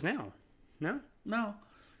how it is now.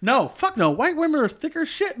 No, fuck no. White women are thicker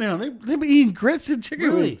shit now. They be eating grits and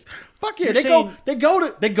chicken wings. Fuck yeah. They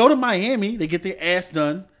go to Miami. They get their ass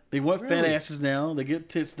done. They want fat asses now. They get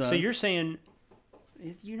tits done. So you're saying,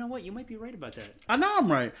 you know what? You might be right about that. I know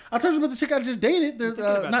I'm right. I told you about the chick I just dated.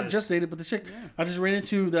 Not just dated, but the chick I just ran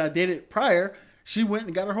into that I dated prior. She went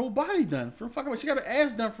and got her whole body done for fucking. She got her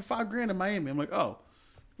ass done for $5,000 in Miami. I'm like, oh,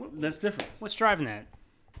 that's different. What's driving that?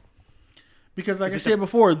 Because, like I said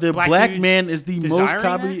before, the black man is the most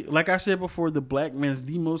copied. Like I said before, the black man is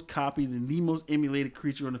the most copied and the most emulated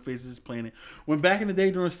creature on the face of this planet. When back in the day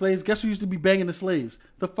during slaves, guess who used to be banging the slaves?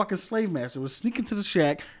 The fucking slave master would sneak into the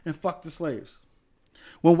shack and fuck the slaves.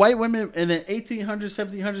 When white women in the 1800s,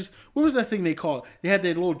 1700s, what was that thing they called? They had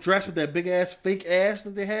that little dress with that big ass, fake ass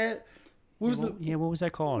that they had. What was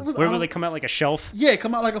that called? Where would they come out like a shelf? Yeah,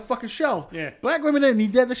 come out like a fucking shelf. Yeah. Black women didn't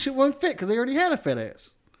need that. The shit wouldn't fit because they already had a fat ass.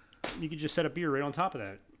 You could just set a beer right on top of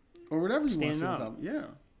that. Or whatever you want to set on top. Yeah.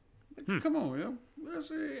 Come on, yo.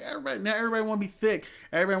 Everybody want to be thick.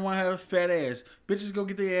 Everybody want to have a fat ass. Bitches go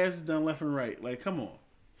get their asses done left and right. Like, come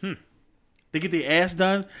on. They get their ass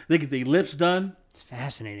done. They get their lips done. It's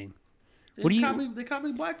fascinating. They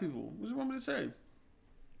copy black people. What do you want me to say?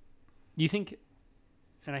 Do you think...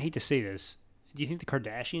 And I hate to say this, do you think the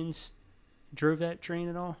Kardashians drove that train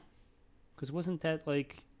at all? Because wasn't that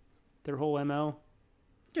like their whole MO?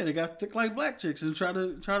 Yeah, they got thick like black chicks and try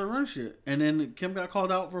to run shit. And then Kim got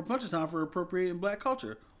called out for a bunch of time for appropriating black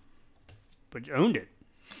culture. But owned it.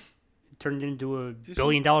 Turned it into a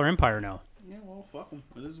billion-dollar empire now. Yeah, well, fuck them.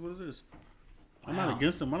 It is what it is. I'm not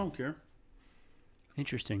against them. I don't care.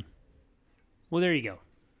 Interesting. Well, there you go.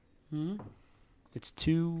 Mm-hmm. It's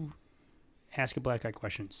 2 Ask a Black Guy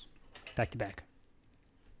questions, back to back.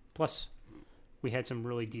 Plus, we had some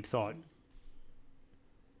really deep thought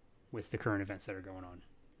with the current events that are going on.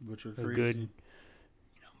 Which are crazy. A good,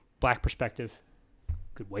 black perspective,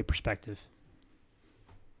 good white perspective.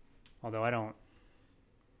 Although I don't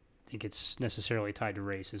think it's necessarily tied to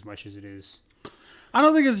race as much as it is. I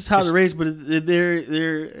don't think it's tied to race, but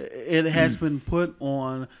it has been put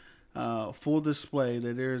on full display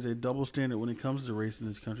that there is a double standard when it comes to race in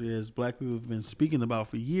this country, as black people have been speaking about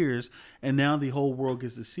for years, and now the whole world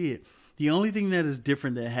gets to see it. The only thing that is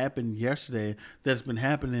different that happened yesterday, that's been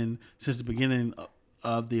happening since the beginning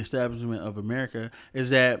of the establishment of America, is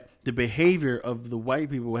that the behavior of the white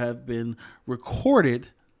people have been recorded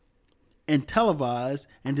and televised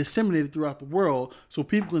and disseminated throughout the world, so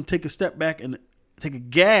people can take a step back and take a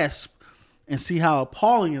gasp and see how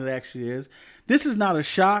appalling it actually is. This is not a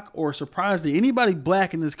shock or a surprise to anybody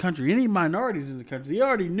black in this country, any minorities in the country. They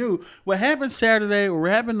already knew what happened Saturday or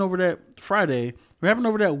what happened over that Friday, what happened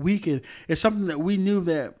over that weekend is something that we knew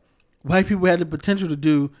that white people had the potential to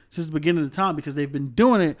do since the beginning of the time, because they've been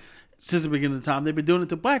doing it since the beginning of the time. They've been doing it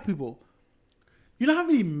to black people. You know how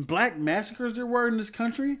many black massacres there were in this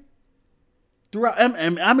country? Throughout,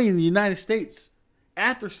 I mean, the United States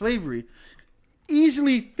after slavery,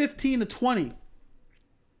 easily 15 to 20.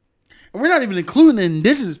 And we're not even including the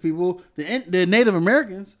indigenous people, the Native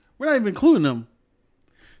Americans. We're not even including them.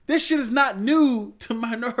 This shit is not new to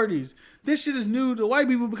minorities. This shit is new to white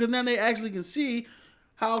people, because now they actually can see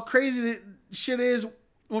how crazy this shit is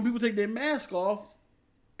when people take their mask off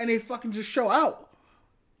and they fucking just show out.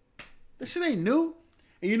 This shit ain't new.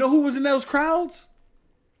 And you know who was in those crowds?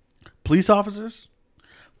 Police officers,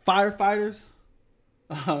 firefighters,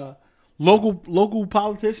 local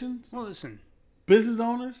politicians. Well, listen. Business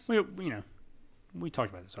owners? We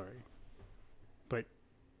talked about this already. But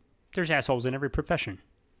there's assholes in every profession.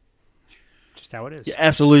 Just how it is. You're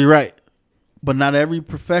absolutely right. But not every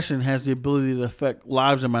profession has the ability to affect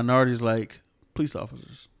lives of minorities like police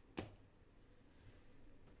officers.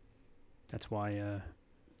 That's why...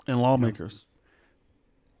 and lawmakers.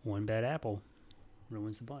 One bad apple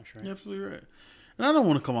ruins the bunch, right? You're absolutely right. And I don't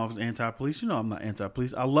want to come off as anti-police. You know I'm not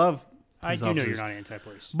anti-police. I love I do know you're not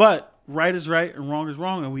anti-police. But right is right and wrong is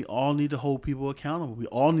wrong, and we all need to hold people accountable. We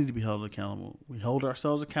all need to be held accountable. We hold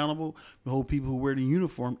ourselves accountable. We hold people who wear the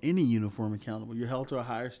uniform, any uniform, accountable. You're held to a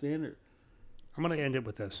higher standard. I'm going to end it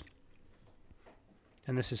with this.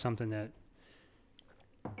 and this is something that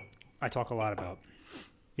I talk a lot about.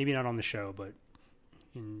 Maybe not on the show, but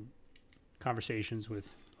in conversations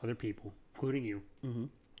with other people, including you. Mm-hmm.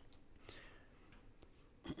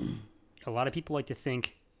 A lot of people like to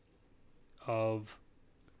think of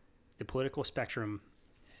the political spectrum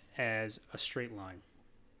as a straight line,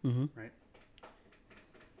 Mm-hmm. right?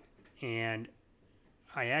 And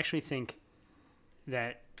I actually think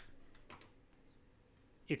that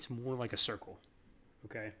it's more like a circle,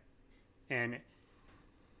 okay? And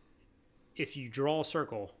if you draw a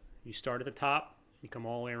circle, you start at the top, you come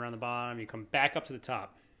all the way around the bottom, you come back up to the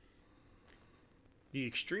top. The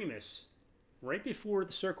extremists, right before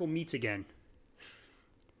the circle meets again,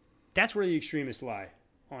 that's where the extremists lie,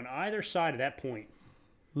 on either side of that point.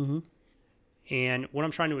 Mm-hmm. And what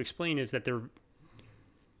I'm trying to explain is that they're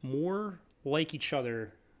more like each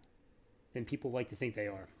other than people like to think they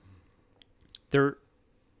are. They're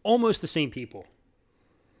almost the same people.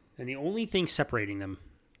 And the only thing separating them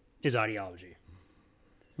is ideology.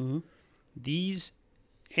 Mm-hmm. These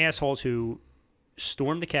assholes who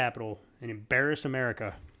stormed the Capitol and embarrassed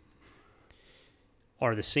America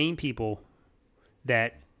are the same people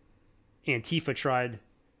that Antifa tried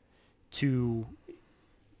to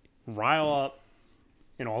rile up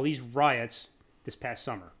in all these riots this past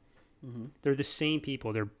summer. Mm-hmm. They're the same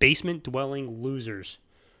people. They're basement-dwelling losers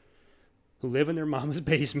who live in their mama's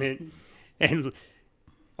basement and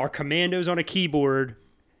are commandos on a keyboard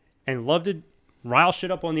and love to rile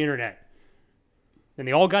shit up on the internet. And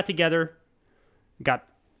they all got together, got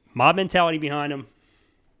mob mentality behind them,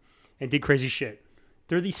 and did crazy shit.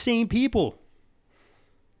 They're the same people.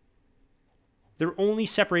 They're only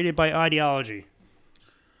separated by ideology.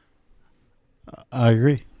 I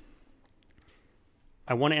agree.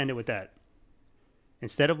 I want to end it with that.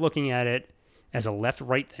 Instead of looking at it as a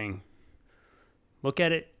left-right thing, look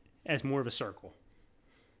at it as more of a circle.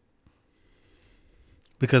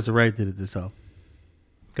 Because the right did it themselves.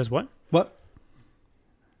 Because what? What?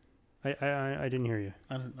 I didn't hear you.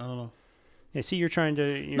 I don't know. Yeah, see, you're trying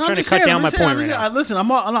to I'm cut just down saying, my point right now. Listen,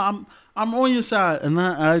 I'm on your side, and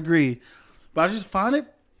I agree. But I just find it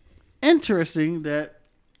interesting that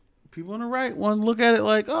people on the right want to look at it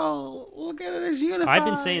like, oh, look at it as unified. I've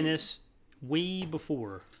been saying this way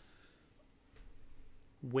before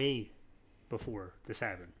this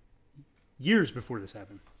happened. Years before this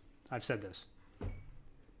happened. I've said this.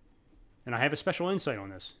 And I have a special insight on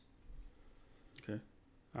this. Okay.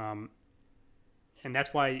 And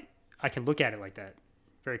that's why I can look at it like that,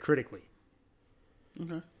 very critically.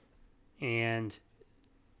 Okay. And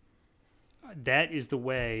that is the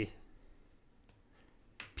way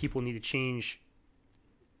people need to change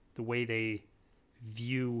the way they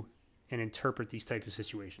view and interpret these types of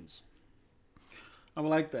situations. I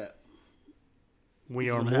like that. We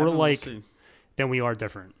It's are gonna more happen, alike we'll see. than we are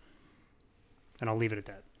different. And I'll leave it at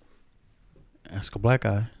that. Ask a black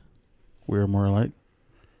guy. We are more alike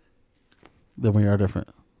than we are different.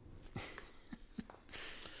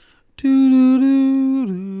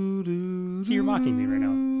 See, you're mocking me right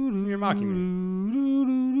now. You're mocking me.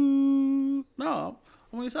 No,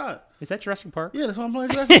 I'm on your side. Is that Jurassic Park? Yeah, that's why I'm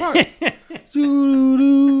playing Jurassic Park.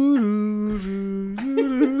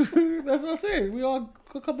 That's what I'm saying. We all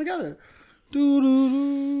come together.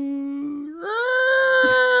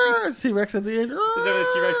 T-Rex at the end. Is that when the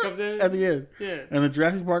T-Rex comes in? At the end. Yeah. And the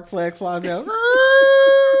Jurassic Park flag flies out.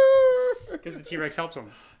 Because the T-Rex helps them.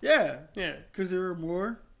 Yeah. Yeah. Because they were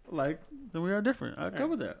more alike than we are different. I go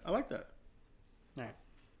with that. I like that. All right.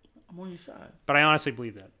 I'm on your side. But I honestly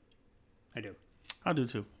believe that. I do. I do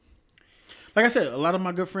too. Like I said, a lot of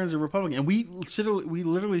my good friends are Republican, and we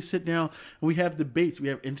literally sit down and we have debates. We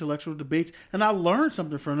have intellectual debates, and I learn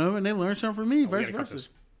something from them, and they learn something from me, vice versa.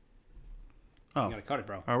 You gotta cut it,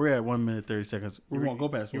 bro. All right, we're at 1 minute 30 seconds. We won't go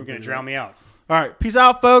past. You were gonna drown me out. All right, peace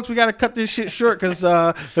out, folks. We gotta cut this shit short because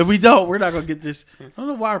if we don't, we're not gonna get this. I don't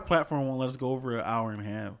know why our platform won't let us go over an hour and a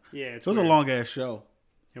half. Yeah, it was a long ass show.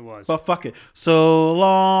 It was. But fuck it. So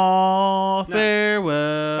long,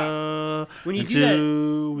 farewell. Stop. When you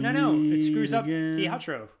do that, no, it screws up the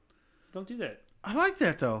outro. Don't do that. I like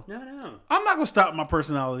that though. No. I'm not gonna stop my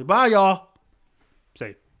personality. Bye, y'all.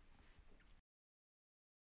 Say.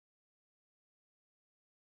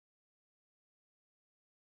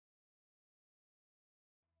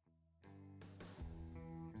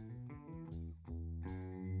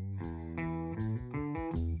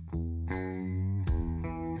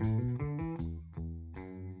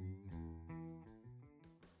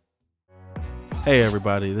 Hey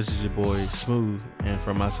everybody, this is your boy Smooth, and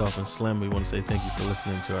for myself and Slim, we want to say thank you for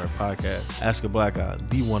listening to our podcast, Ask a Black Guy,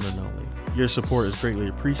 the one and only. Your support is greatly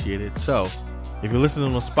appreciated, so if you're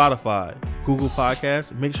listening on Spotify, Google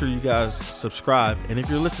Podcasts, make sure you guys subscribe. And if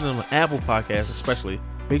you're listening on Apple Podcasts especially,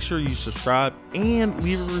 make sure you subscribe and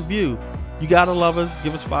leave a review. You gotta love us.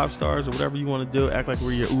 Give us 5 stars or whatever you want to do. Act like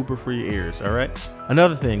we're your Uber for your ears, all right?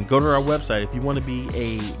 Another thing, go to our website. If you want to be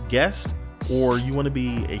a guest or you want to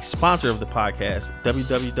be a sponsor of the podcast,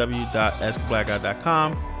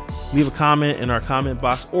 www.askablackguy.com. Leave a comment in our comment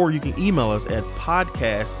box, or you can email us at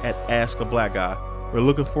podcast@askablackguy. We're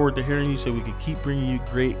looking forward to hearing you so we can keep bringing you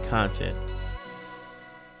great content.